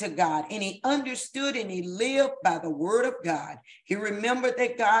looked to God, and he understood, and he lived by the word of God. He remembered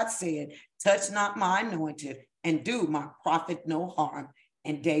that God said, "Touch not my anointed, and do my prophet no harm."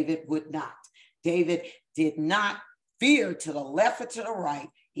 And David would not. David did not veer to the left or to the right.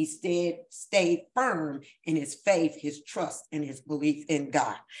 He stayed firm in his faith, his trust, and his belief in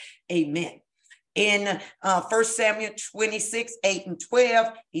God. Amen. In 1 Samuel 26, 8 and 12,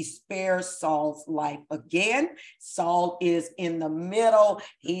 he spares Saul's life again. Saul is in the middle.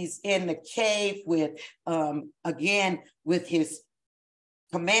 He's in the cave with, again, with his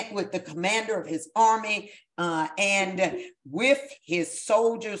with the commander of his army, and with his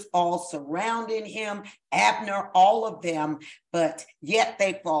soldiers all surrounding him, Abner, all of them, but yet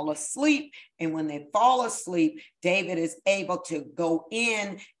they fall asleep. And when they fall asleep, David is able to go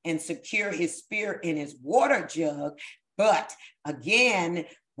in and secure his spear in his water jug. But again,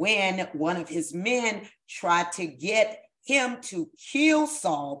 when one of his men tried to get him to kill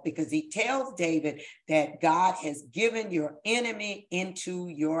Saul, because he tells David that God has given your enemy into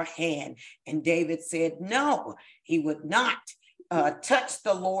your hand. And David said, no, he would not touch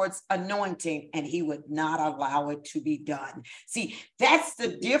the Lord's anointing, and he would not allow it to be done. See, that's the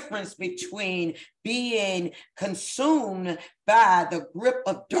difference between being consumed by the grip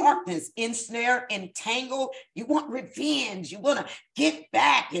of darkness, ensnared, entangled. You want revenge. You want to get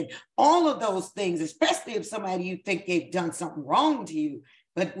back and all of those things, especially if somebody you think they've done something wrong to you.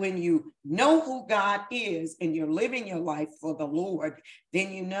 But when you know who God is and you're living your life for the Lord,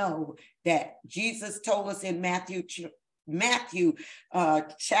 then you know that Jesus told us in Matthew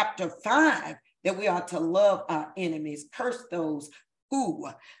chapter 5 that we are to love our enemies, curse those who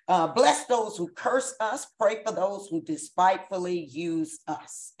bless those who curse us, pray for those who despitefully use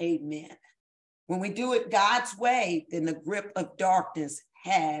us. Amen. When we do it God's way, then the grip of darkness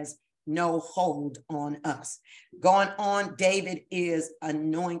has no hold on us. Going on, David is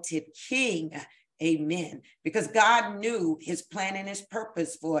anointed king. Amen. Because God knew his plan and his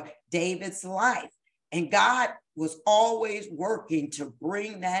purpose for David's life. And God was always working to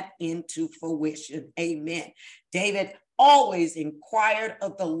bring that into fruition. Amen. David always inquired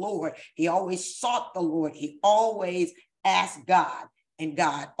of the Lord. He always sought the Lord. He always asked God, and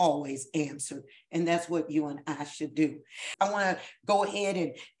God always answered. And that's what you and I should do. I want to go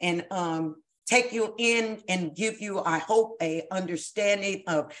ahead and take you in and give you, I hope, a understanding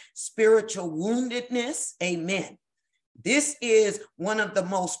of spiritual woundedness. Amen. This is one of the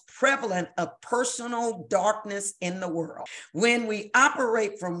most prevalent of personal darkness in the world. When we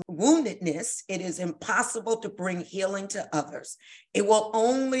operate from woundedness, it is impossible to bring healing to others. It will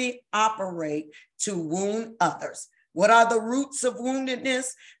only operate to wound others. What are the roots of woundedness?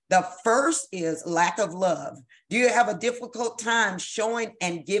 The first is lack of love. Do you have a difficult time showing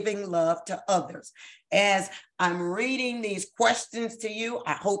and giving love to others? As I'm reading these questions to you,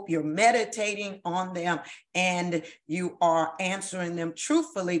 I hope you're meditating on them and you are answering them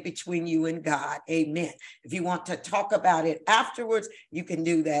truthfully between you and God. Amen. If you want to talk about it afterwards, you can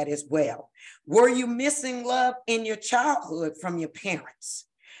do that as well. Were you missing love in your childhood from your parents?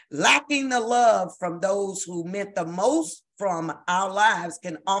 Lacking the love from those who meant the most from our lives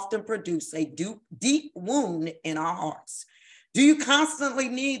can often produce a deep wound in our hearts. Do you constantly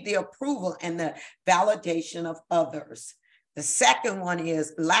need the approval and the validation of others? The second one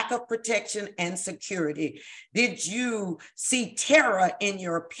is lack of protection and security. Did you see terror in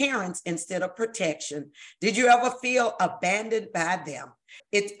your parents instead of protection? Did you ever feel abandoned by them?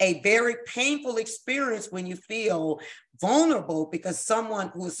 It's a very painful experience when you feel vulnerable because someone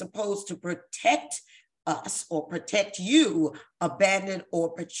who is supposed to protect us or protect you abandoned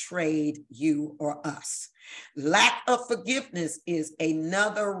or betrayed you or us. Lack of forgiveness is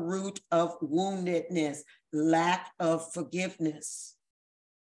another root of woundedness. Lack of forgiveness.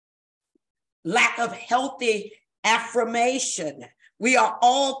 Lack of healthy affirmation. We are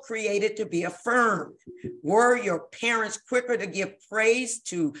all created to be affirmed. Were your parents quicker to give praise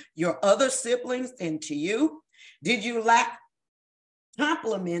to your other siblings than to you? Did you lack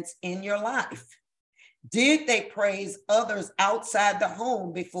compliments in your life? Did they praise others outside the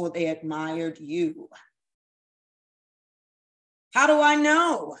home before they admired you? How do I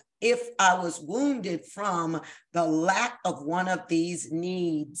know if I was wounded from the lack of one of these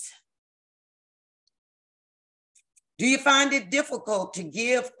needs? Do you find it difficult to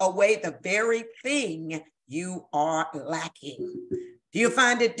give away the very thing you are lacking? Do you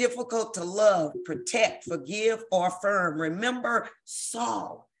find it difficult to love, protect, forgive, or affirm? Remember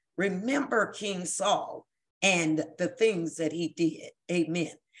Saul. Remember King Saul and the things that he did.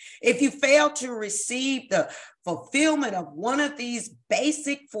 Amen. If you fail to receive the fulfillment of one of these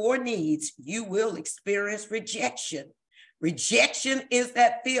basic 4 needs, you will experience rejection. Rejection is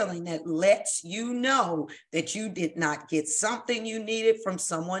that feeling that lets you know that you did not get something you needed from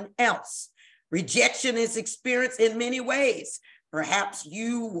someone else. Rejection is experienced in many ways. Perhaps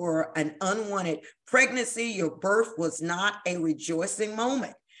you were an unwanted pregnancy. Your birth was not a rejoicing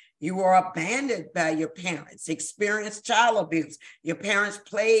moment. You were abandoned by your parents, experienced child abuse. Your parents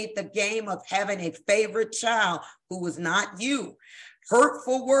played the game of having a favorite child who was not you.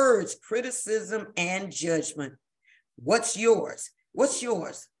 Hurtful words, criticism, and judgment. What's yours? What's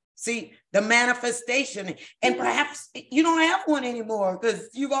yours? See, the manifestation, and perhaps you don't have one anymore because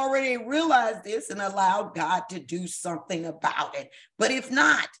you've already realized this and allowed God to do something about it. But if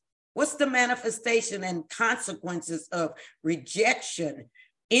not, what's the manifestation and consequences of rejection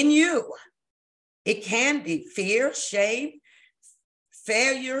in you? It can be fear, shame,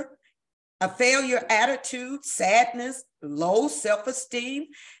 failure, a failure attitude, sadness, low self-esteem,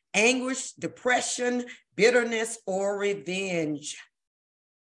 anguish, depression, bitterness, or revenge.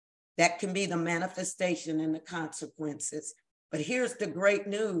 That can be the manifestation and the consequences. But here's the great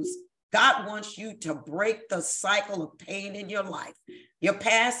news. God wants you to break the cycle of pain in your life. Your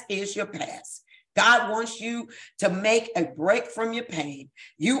past is your past. God wants you to make a break from your pain.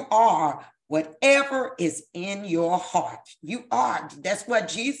 You are whatever is in your heart. You are. That's what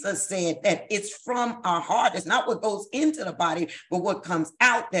Jesus said, that it's from our heart. It's not what goes into the body, but what comes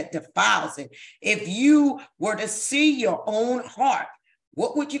out that defiles it. If you were to see your own heart,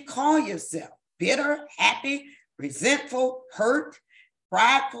 what would you call yourself? Bitter, happy, resentful, hurt,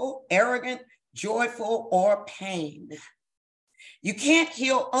 prideful, arrogant, joyful, or pained? You can't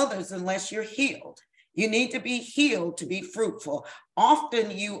heal others unless you're healed. You need to be healed to be fruitful.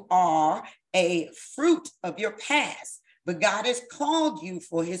 Often you are a fruit of your past, but God has called you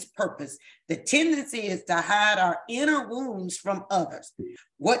for his purpose. The tendency is to hide our inner wounds from others.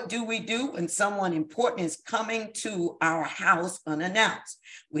 What do we do when someone important is coming to our house unannounced?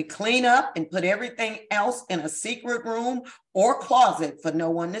 We clean up and put everything else in a secret room or closet for no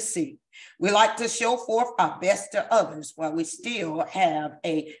one to see. We like to show forth our best to others while we still have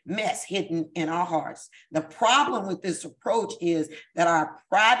a mess hidden in our hearts. The problem with this approach is that our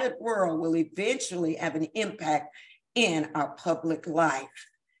private world will eventually have an impact in our public life.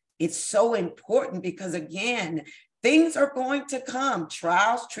 It's so important because, again, things are going to come,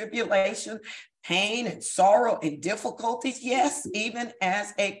 trials, tribulation, pain and sorrow and difficulties. Yes, even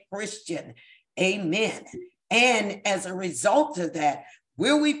as a Christian. Amen. And as a result of that,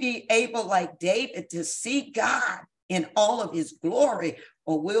 will we be able, like David, to see God in all of his glory,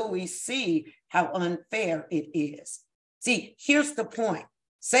 or will we see how unfair it is? See, here's the point.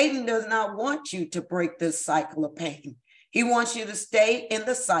 Satan does not want you to break this cycle of pain. He wants you to stay in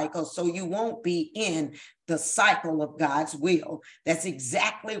the cycle so you won't be in the cycle of God's will. That's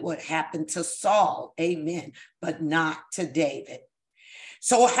exactly what happened to Saul, amen, but not to David.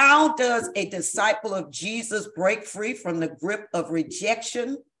 So how does a disciple of Jesus break free from the grip of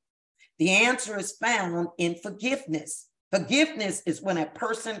rejection? The answer is found in forgiveness. Forgiveness is when a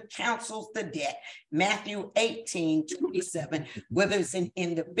person cancels the debt. Matthew 18:27, whether it's an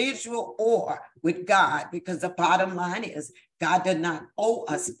individual or with God, because the bottom line is God does not owe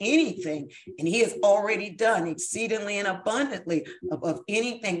us anything, and he has already done exceedingly and abundantly above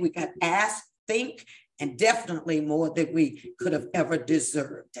anything we could ask, think, and definitely more than we could have ever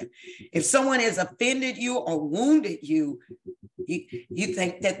deserved. If someone has offended you or wounded you, you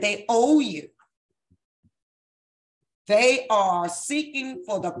think that they owe you. They are seeking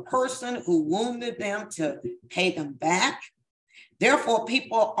for the person who wounded them to pay them back. Therefore,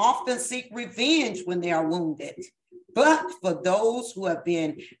 people often seek revenge when they are wounded. But for those who have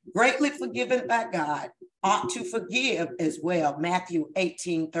been greatly forgiven by God, ought to forgive as well. Matthew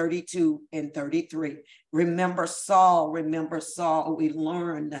 18:32 and 33. Remember Saul, we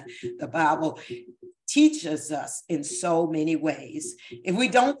learned the Bible teaches us in so many ways. If we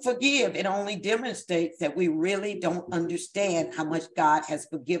don't forgive, it only demonstrates that we really don't understand how much God has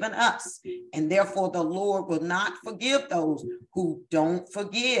forgiven us. And therefore, the Lord will not forgive those who don't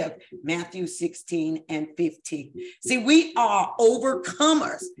forgive. Matthew 16:15. See, we are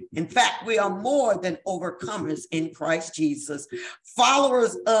overcomers. In fact, we are more than overcomers in Christ Jesus.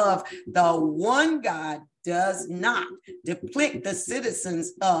 Followers of the one God does not depict the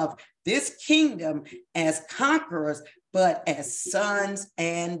citizens of this kingdom as conquerors, but as sons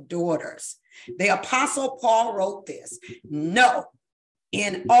and daughters. The Apostle Paul wrote this: "No,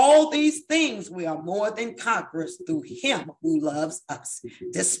 in all these things we are more than conquerors through him who loves us."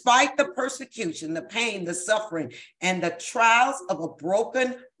 Despite the persecution, the pain, the suffering, and the trials of a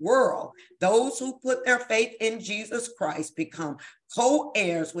broken world, those who put their faith in Jesus Christ become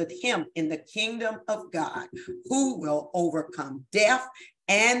co-heirs with him in the kingdom of God, who will overcome death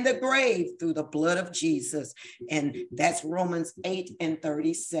and the grave through the blood of Jesus. And that's Romans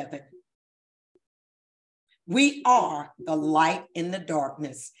 8:37. We are the light in the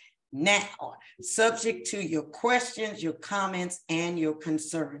darkness. now, subject to your questions, your comments, and your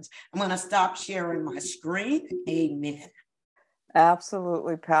concerns. I'm going to stop sharing my screen. Amen.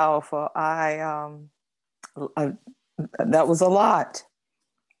 Absolutely powerful. That was a lot,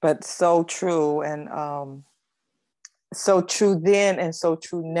 but so true, and so true then and so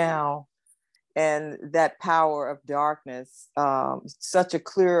true now. And that power of darkness, such a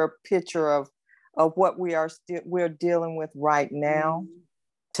clearer picture of what we're dealing with right now. Mm-hmm.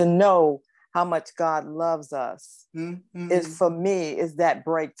 To know how much God loves us is, for me, is that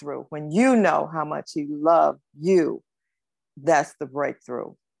breakthrough. When you know how much he loved you, that's the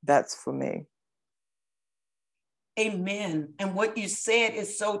breakthrough. That's for me. Amen. And what you said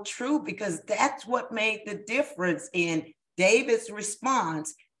is so true, because that's what made the difference in David's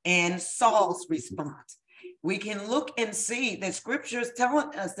response and Saul's response. We can look and see that scripture is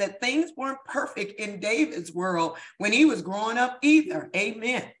telling us that things weren't perfect in David's world when he was growing up either.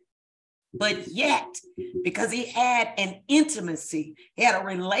 Amen. But yet, because he had an intimacy, he had a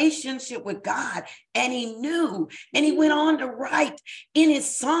relationship with God, and he knew, and he went on to write in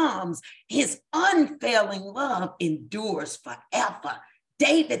his Psalms, his unfailing love endures forever.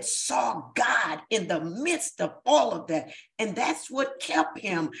 David saw God in the midst of all of that. And that's what kept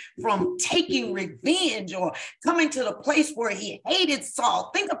him from taking revenge or coming to the place where he hated Saul.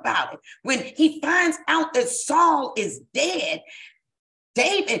 Think about it. When he finds out that Saul is dead,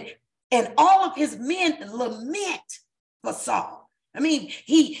 David and all of his men lament for Saul. I mean,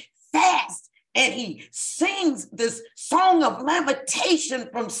 he fasts and he sings this song of lamentation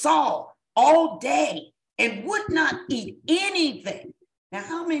from Saul all day and would not eat anything. Now,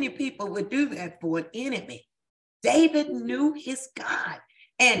 how many people would do that for an enemy? David knew his God,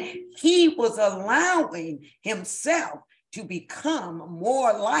 and he was allowing himself to become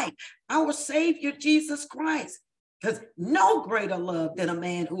more like our Savior, Jesus Christ. Because no greater love than a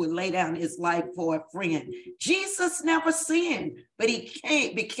man who would lay down his life for a friend. Jesus never sinned, but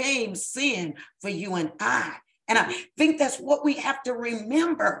he became sin for you and I. And I think that's what we have to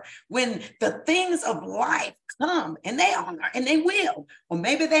remember when the things of life come, and they are, and they will, or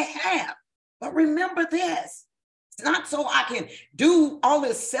maybe they have. But remember this. It's not so I can do all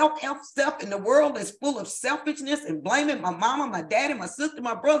this self-help stuff, and the world is full of selfishness and blaming my mama, my daddy, my sister,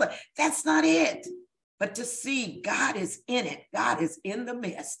 my brother. That's not it. But to see God is in it, God is in the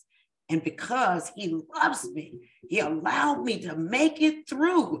midst. And because he loves me, he allowed me to make it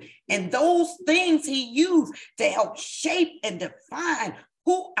through. And those things he used to help shape and define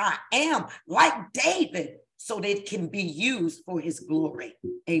who I am, like David, so that it can be used for his glory.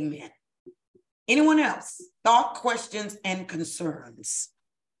 Amen. Anyone else? Thought, questions, and concerns?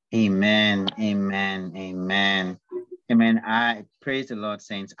 Amen, amen, amen. Amen. I praise the Lord,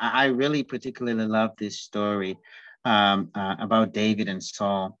 saints. I really particularly love this story about David and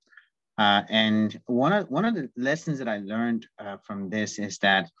Saul. And one of the lessons that I learned from this is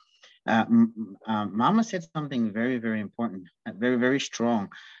that Mama said something very, very important, very, very strong,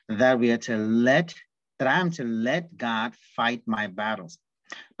 that I am to let God fight my battles.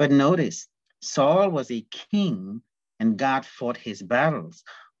 But notice, Saul was a king and God fought his battles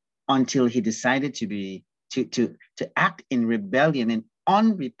until he decided to act in rebellion and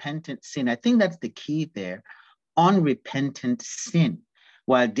unrepentant sin. I think that's the key there, unrepentant sin.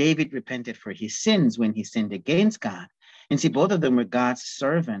 While David repented for his sins when he sinned against God. And see, both of them were God's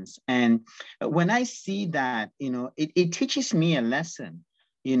servants. And when I see that, it teaches me a lesson,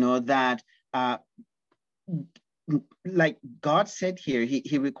 that like God said here,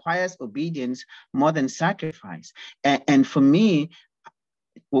 he requires obedience more than sacrifice. And for me,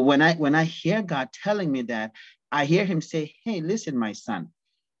 when I hear God telling me that, I hear him say, hey, listen, my son,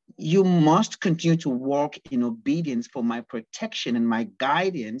 you must continue to walk in obedience for my protection and my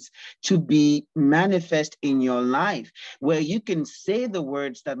guidance to be manifest in your life, where you can say the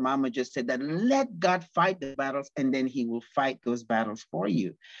words that Mama just said, that let God fight the battles, and then he will fight those battles for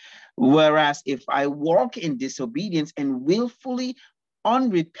you. Whereas if I walk in disobedience and willfully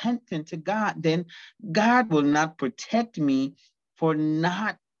unrepentant to God, then God will not protect me for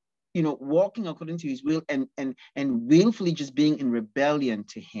not walking according to his will and willfully just being in rebellion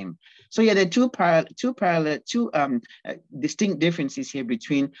to him. So yeah, there are two distinct differences here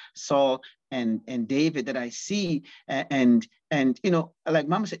between Saul and David that I see. And like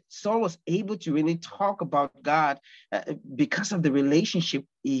Mama said, Saul was able to really talk about God because of the relationship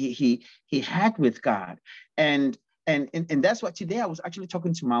he had with God. And that's what today I was actually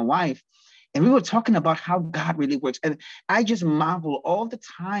talking to my wife. And we were talking about how God really works. And I just marvel all the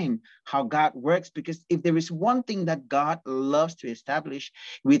time how God works, because if there is one thing that God loves to establish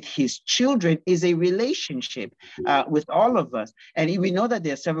with his children is a relationship with all of us. And we know that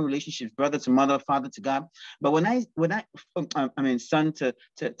there are several relationships, brother to mother, father to God. But I mean, son to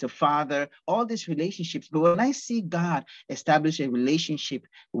father, all these relationships. But when I see God establish a relationship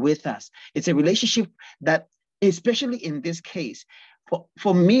with us, it's a relationship that, especially in this case,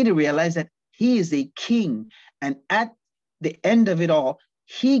 for me to realize that he is a king, and at the end of it all,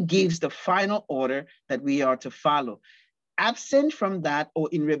 he gives the final order that we are to follow. Absent from that, or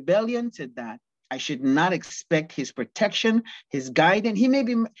in rebellion to that, I should not expect his protection, his guidance.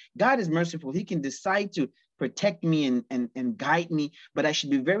 God is merciful. He can decide to protect me and guide me, but I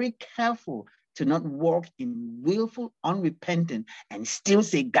should be very careful to not walk in willful, unrepentant, and still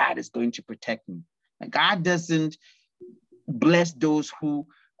say God is going to protect me. God doesn't bless those who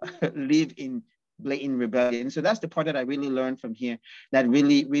live in blatant rebellion. So that's the part that I really learned from here that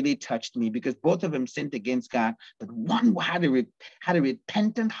really, really touched me, because both of them sinned against God, but one had a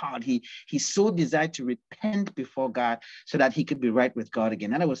repentant heart. He so desired to repent before God so that he could be right with God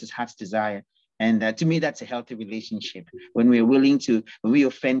again. And that was his heart's desire. And to me, that's a healthy relationship. When we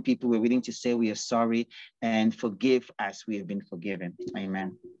offend people, we're willing to say we are sorry and forgive as we have been forgiven.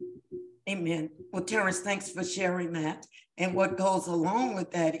 Amen. Amen. Well, Terrence, thanks for sharing that. And what goes along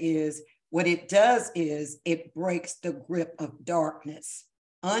with that is, what it does is it breaks the grip of darkness.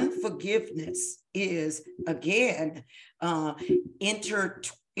 Unforgiveness is, again,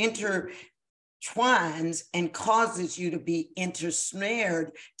 intertwines and causes you to be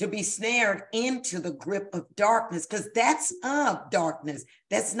snared into the grip of darkness, because that's of darkness.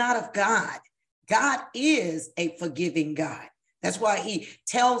 That's not of God. God is a forgiving God. That's why he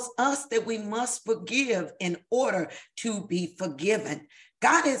tells us that we must forgive in order to be forgiven.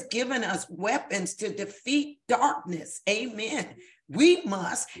 God has given us weapons to defeat darkness. Amen. We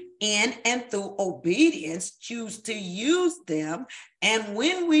must, in and through obedience, choose to use them. And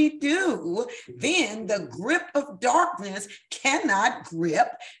when we do, then the grip of darkness cannot grip,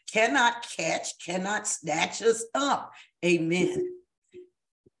 cannot catch, cannot snatch us up. Amen.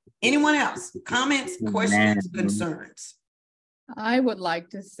 Anyone else? Comments, questions, concerns? I would like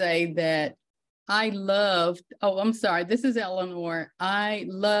to say that I'm sorry, this is Eleanor. I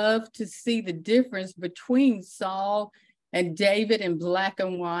love to see the difference between Saul and David in black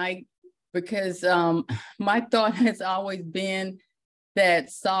and white, because my thought has always been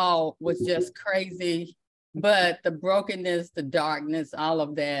that Saul was just crazy, but the brokenness, the darkness, all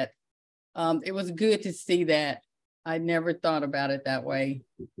of that, it was good to see that. I never thought about it that way.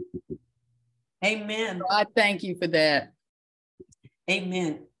 Amen. So I thank you for that.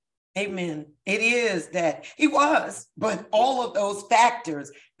 Amen. Amen. It is that he was, but all of those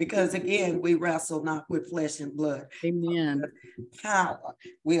factors, because again, we wrestle not with flesh and blood. Amen. Power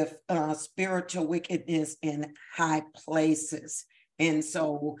with spiritual wickedness in high places. And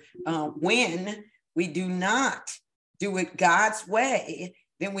so when we do not do it God's way,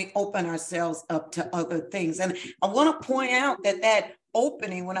 then we open ourselves up to other things. And I want to point out that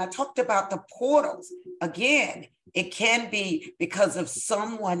opening, when I talked about the portals, again, it can be because of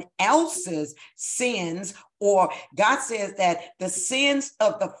someone else's sins, or God says that the sins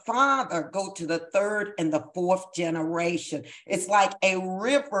of the father go to the third and the fourth generation. It's like a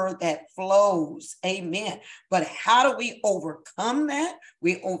river that flows. Amen. But how do we overcome that?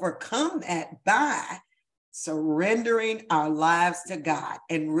 We overcome that by surrendering our lives to God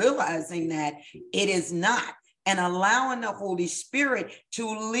and realizing that it is not, and allowing the Holy Spirit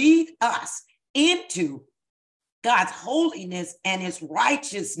to lead us into God's holiness and his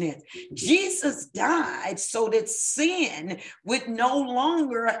righteousness. Jesus died so that sin would no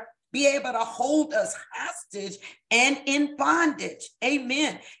longer be able to hold us hostage and in bondage.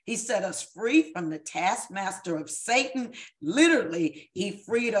 Amen. He set us free from the taskmaster of Satan. Literally, he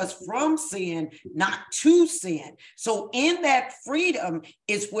freed us from sin, not to sin. So in that freedom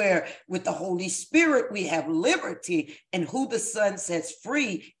is where, with the Holy Spirit, we have liberty, and who the Son sets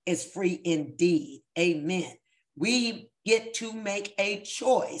free is free indeed. Amen. We get to make a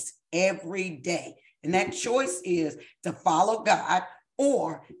choice every day. And that choice is to follow God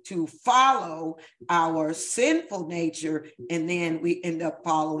or to follow our sinful nature. And then we end up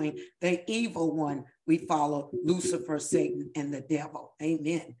following the evil one. We follow Lucifer, Satan, and the devil.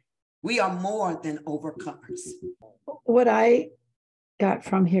 Amen. We are more than overcomers. What I got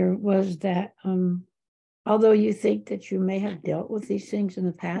from here was that although you think that you may have dealt with these things in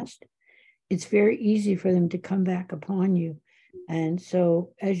the past, it's very easy for them to come back upon you. And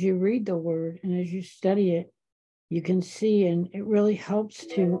so as you read the word and as you study it, you can see, and it really helps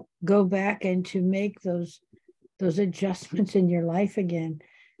to go back and to make those adjustments in your life again,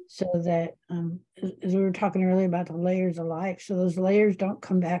 so that as we were talking earlier about the layers of life, so those layers don't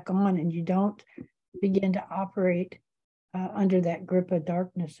come back on and you don't begin to operate under that grip of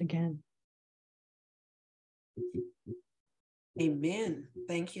darkness again. Amen.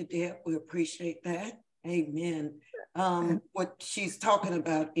 Thank you, Deb. We appreciate that. Amen. What she's talking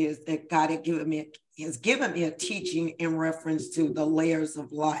about is that God has given me a teaching in reference to the layers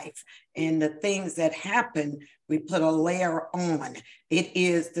of life, and the things that happen, we put a layer on. It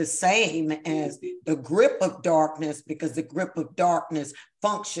is the same as the grip of darkness, because the grip of darkness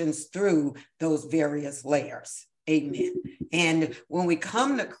functions through those various layers. Amen. And when we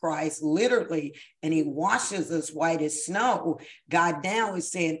come to Christ, literally, and he washes us white as snow, God now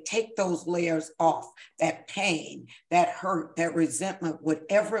is saying, take those layers off, that pain, that hurt, that resentment,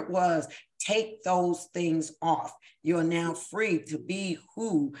 whatever it was, take those things off. You are now free to be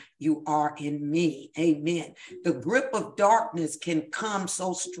who you are in me. Amen. The grip of darkness can come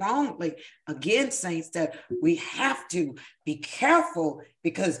so strongly, again, saints, that we have to be careful,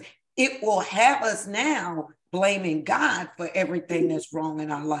 because it will have us now blaming God for everything that's wrong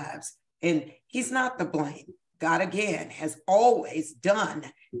in our lives. And he's not to blame. God, again, has always done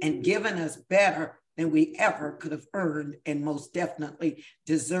and given us better than we ever could have earned and most definitely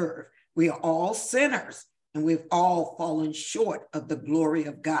deserve. We are all sinners, and we've all fallen short of the glory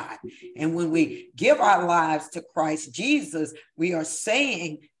of God. And when we give our lives to Christ Jesus, we are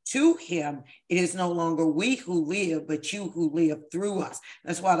saying to him, it is no longer we who live, but you who live through us.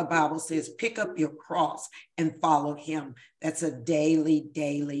 That's why the Bible says, pick up your cross and follow him. That's a daily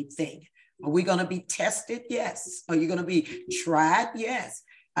thing. Are we going to be tested? Yes. Are you going to be tried? Yes.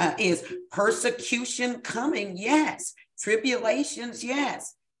 Is persecution coming? Yes. Tribulations?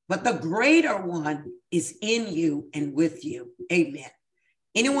 Yes. But the greater one is in you and with you. Amen.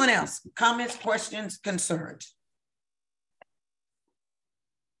 Anyone else? Comments, questions, concerns?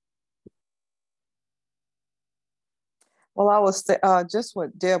 Well, I was just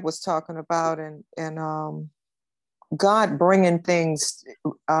what Deb was talking about, and God bringing things.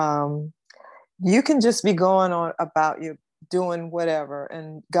 You can just be going on about you doing whatever,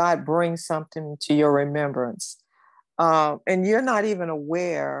 and God brings something to your remembrance, and you're not even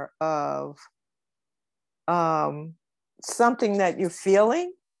aware of something that you're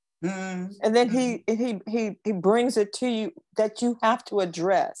feeling, and then he brings it to you that you have to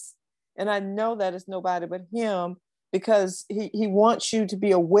address. And I know that it's nobody but him, because he wants you to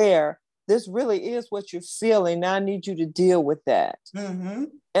be aware, this really is what you're feeling. Now I need you to deal with that. Mm-hmm.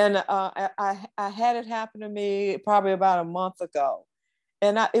 And I had it happen to me probably about a month ago.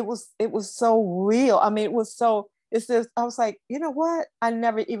 And it was so real. I mean, it's just, I was like, you know what? I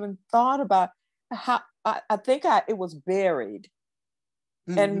never even thought about how, I think it was buried.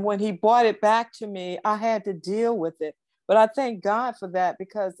 Mm-hmm. And when he brought it back to me, I had to deal with it. But I thank God for that,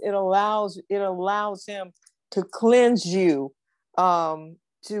 because it allows him to cleanse you,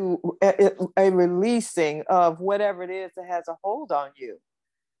 to a releasing of whatever it is that has a hold on you.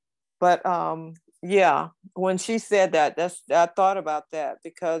 But yeah, when she said that, I thought about that,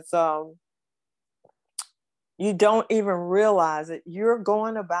 because you don't even realize it. You're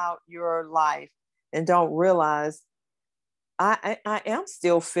going about your life and don't realize I am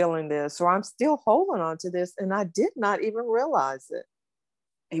still feeling this, or I'm still holding on to this, and I did not even realize it.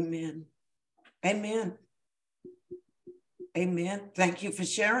 Amen. Amen. Amen. Thank you for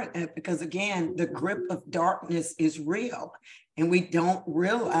sharing that, because again, the grip of darkness is real, and we don't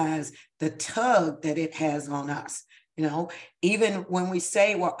realize the tug that it has on us. You know, even when we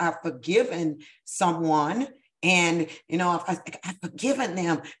say, well, I've forgiven someone, and, you know, I've forgiven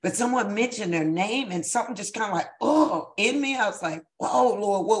them, but someone mentioned their name and something just kind of like, oh, in me, I was like, whoa,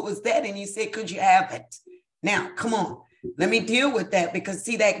 Lord, what was that? And he said, could you have it? Now, come on. Let me deal with that, because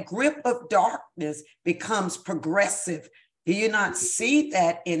see, that grip of darkness becomes progressive. Do you not see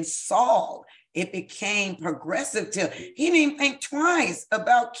that in Saul? It became progressive till he didn't even think twice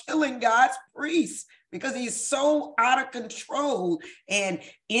about killing God's priests, because he's so out of control and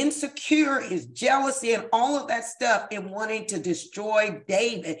insecure, his jealousy and all of that stuff, and wanting to destroy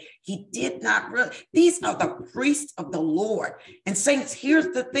David. He did not really. These are the priests of the Lord. And saints, here's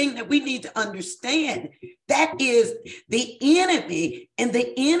the thing that we need to understand. That is the enemy, and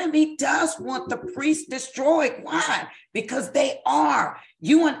the enemy does want the priests destroyed. Why? Because they are.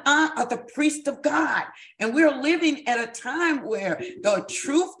 You and I are the priest of God. And we're living at a time where the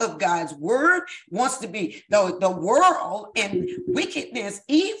truth of God's word wants to be, the world and wickedness,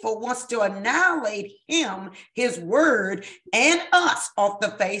 evil wants to annihilate him, his word, and us off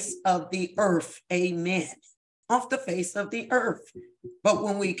the face of the earth. Amen. off the face of the earth. But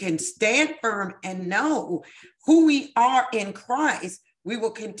when we can stand firm and know who we are in Christ, we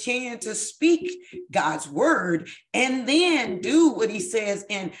will continue to speak God's word and then do what he says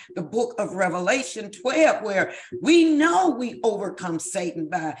in the book of Revelation 12, where we know we overcome Satan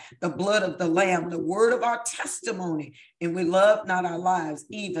by the blood of the Lamb, the word of our testimony, and we love not our lives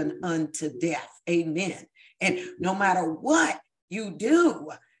even unto death. Amen. And no matter what you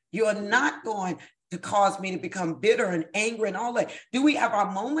do, you're not going to cause me to become bitter and angry and all that. Do we have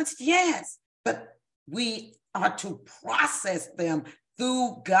our moments? Yes, but we are to process them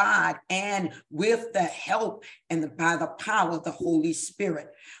through God and with the help and by the power of the Holy Spirit.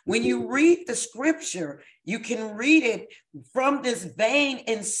 When you read the scripture, you can read it from this vein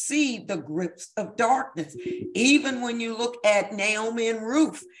and see the grips of darkness. Even when you look at Naomi and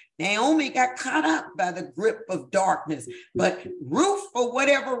Ruth, Naomi got caught up by the grip of darkness, but Ruth, for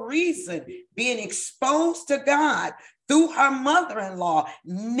whatever reason, being exposed to God through her mother-in-law,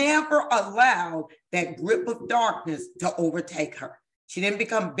 never allowed that grip of darkness to overtake her. She didn't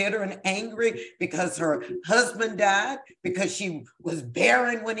become bitter and angry because her husband died, because she was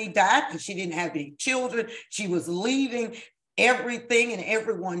barren when he died, because she didn't have any children. She was leaving everything and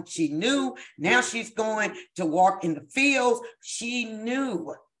everyone she knew. Now she's going to walk in the fields. She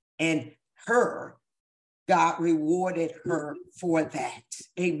knew, and God rewarded her for that.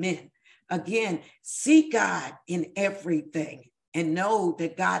 Amen. Again, see God in everything. And know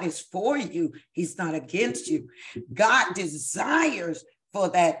that God is for you. He's not against you. God desires for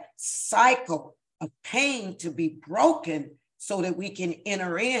that cycle of pain to be broken so that we can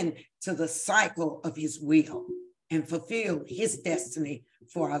enter into the cycle of his will and fulfill his destiny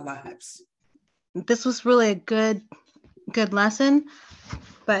for our lives. This was really a good lesson.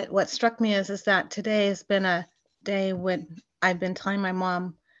 But what struck me is that today has been a day when I've been telling my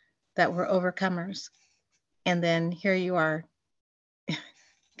mom that we're overcomers. And then here you are,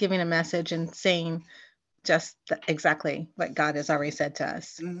 giving a message and saying just exactly what God has already said to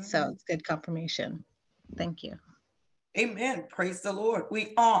us. Mm-hmm. So it's good confirmation. Thank you. Amen. Praise the Lord.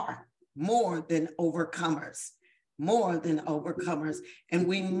 We are more than overcomers, And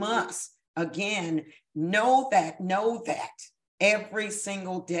we must, again, know that every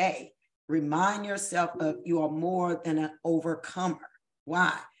single day. Remind yourself of you are more than an overcomer.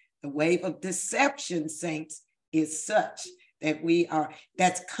 Why? The wave of deception, saints, is such that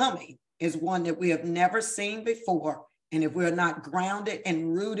that's coming is one that we have never seen before. And if we're not grounded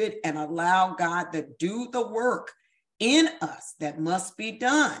and rooted and allow God to do the work in us that must be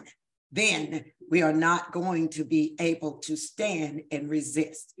done, then we are not going to be able to stand and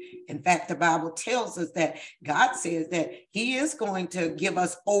resist. In fact, the Bible tells us that God says that he is going to give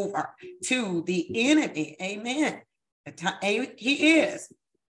us over to the enemy. Amen. He is.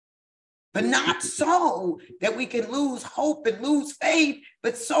 But not so that we can lose hope and lose faith,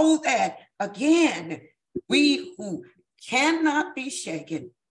 but so that, again, we who cannot be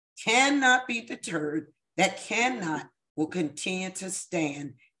shaken, cannot be deterred, will continue to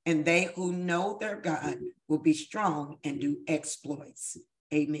stand, and they who know their God will be strong and do exploits.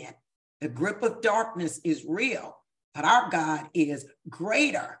 Amen. The grip of darkness is real, but our God is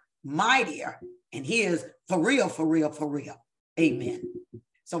greater, mightier, and he is for real, for real, for real. Amen.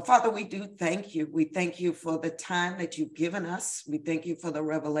 So, Father, we do thank you. We thank you for the time that you've given us. We thank you for the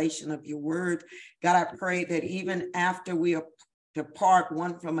revelation of your word. God, I pray that even after we are depart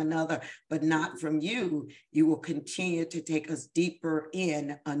one from another, but not from you, you will continue to take us deeper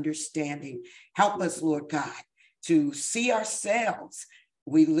in understanding. Help us, Lord God, to see ourselves.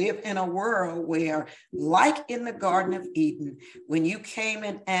 We live in a world where, like in the Garden of Eden, when you came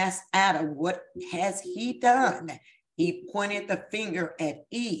and asked Adam, what has he done? He pointed the finger at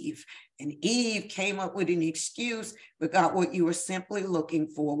Eve, and Eve came up with an excuse, but God, what you were simply looking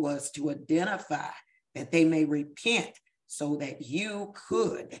for was to identify that they may repent so that you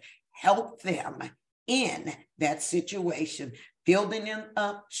could help them in that situation, building them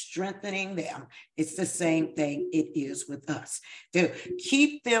up, strengthening them. It's the same thing it is with us, to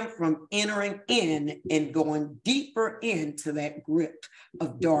keep them from entering in and going deeper into that grip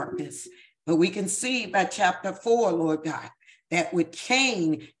of darkness. But we can see by chapter 4, Lord God, that with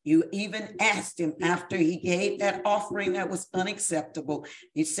Cain, you even asked him after he gave that offering that was unacceptable.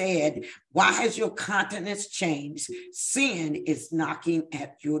 You said, why has your countenance changed? Sin is knocking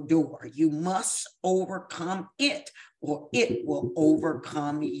at your door. You must overcome it, or it will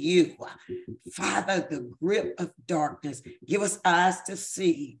overcome you. Father, the grip of darkness, give us eyes to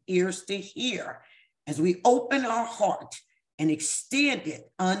see, ears to hear, as we open our heart and extend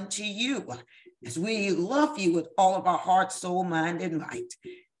it unto you, as we love you with all of our heart, soul, mind, and might.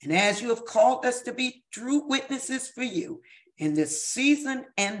 And as you have called us to be true witnesses for you in this season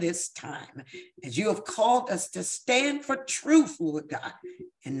and this time, as you have called us to stand for truth, Lord God,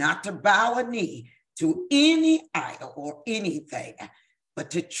 and not to bow a knee to any idol or anything,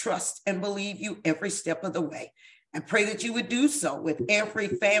 but to trust and believe you every step of the way. I pray that you would do so with every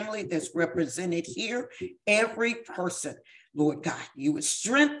family that's represented here, every person, Lord God. You would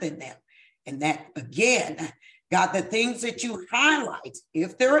strengthen them. And that, again, God, the things that you highlight,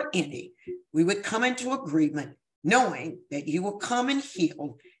 if there are any, we would come into agreement, knowing that you will come and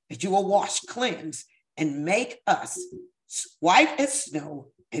heal, that you will wash, cleanse, and make us white as snow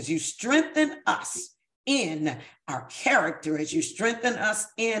as you strengthen us in our character, as you strengthen us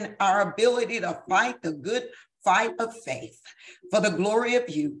in our ability to fight the good fight of faith for the glory of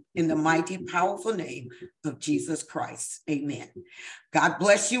you, in the mighty, powerful name of Jesus Christ. Amen. God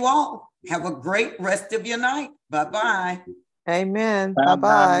bless you all. Have a great rest of your night. Bye-bye. Amen.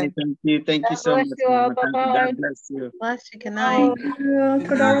 Bye-bye. Thank you. Thank you so much. Bye-bye. God bless you. Bless you. Good night. Good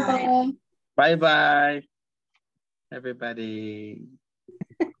night. Bye-bye, everybody.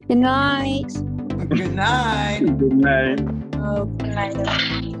 Good night. Good night. Good night. Oh, good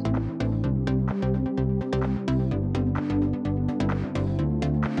night.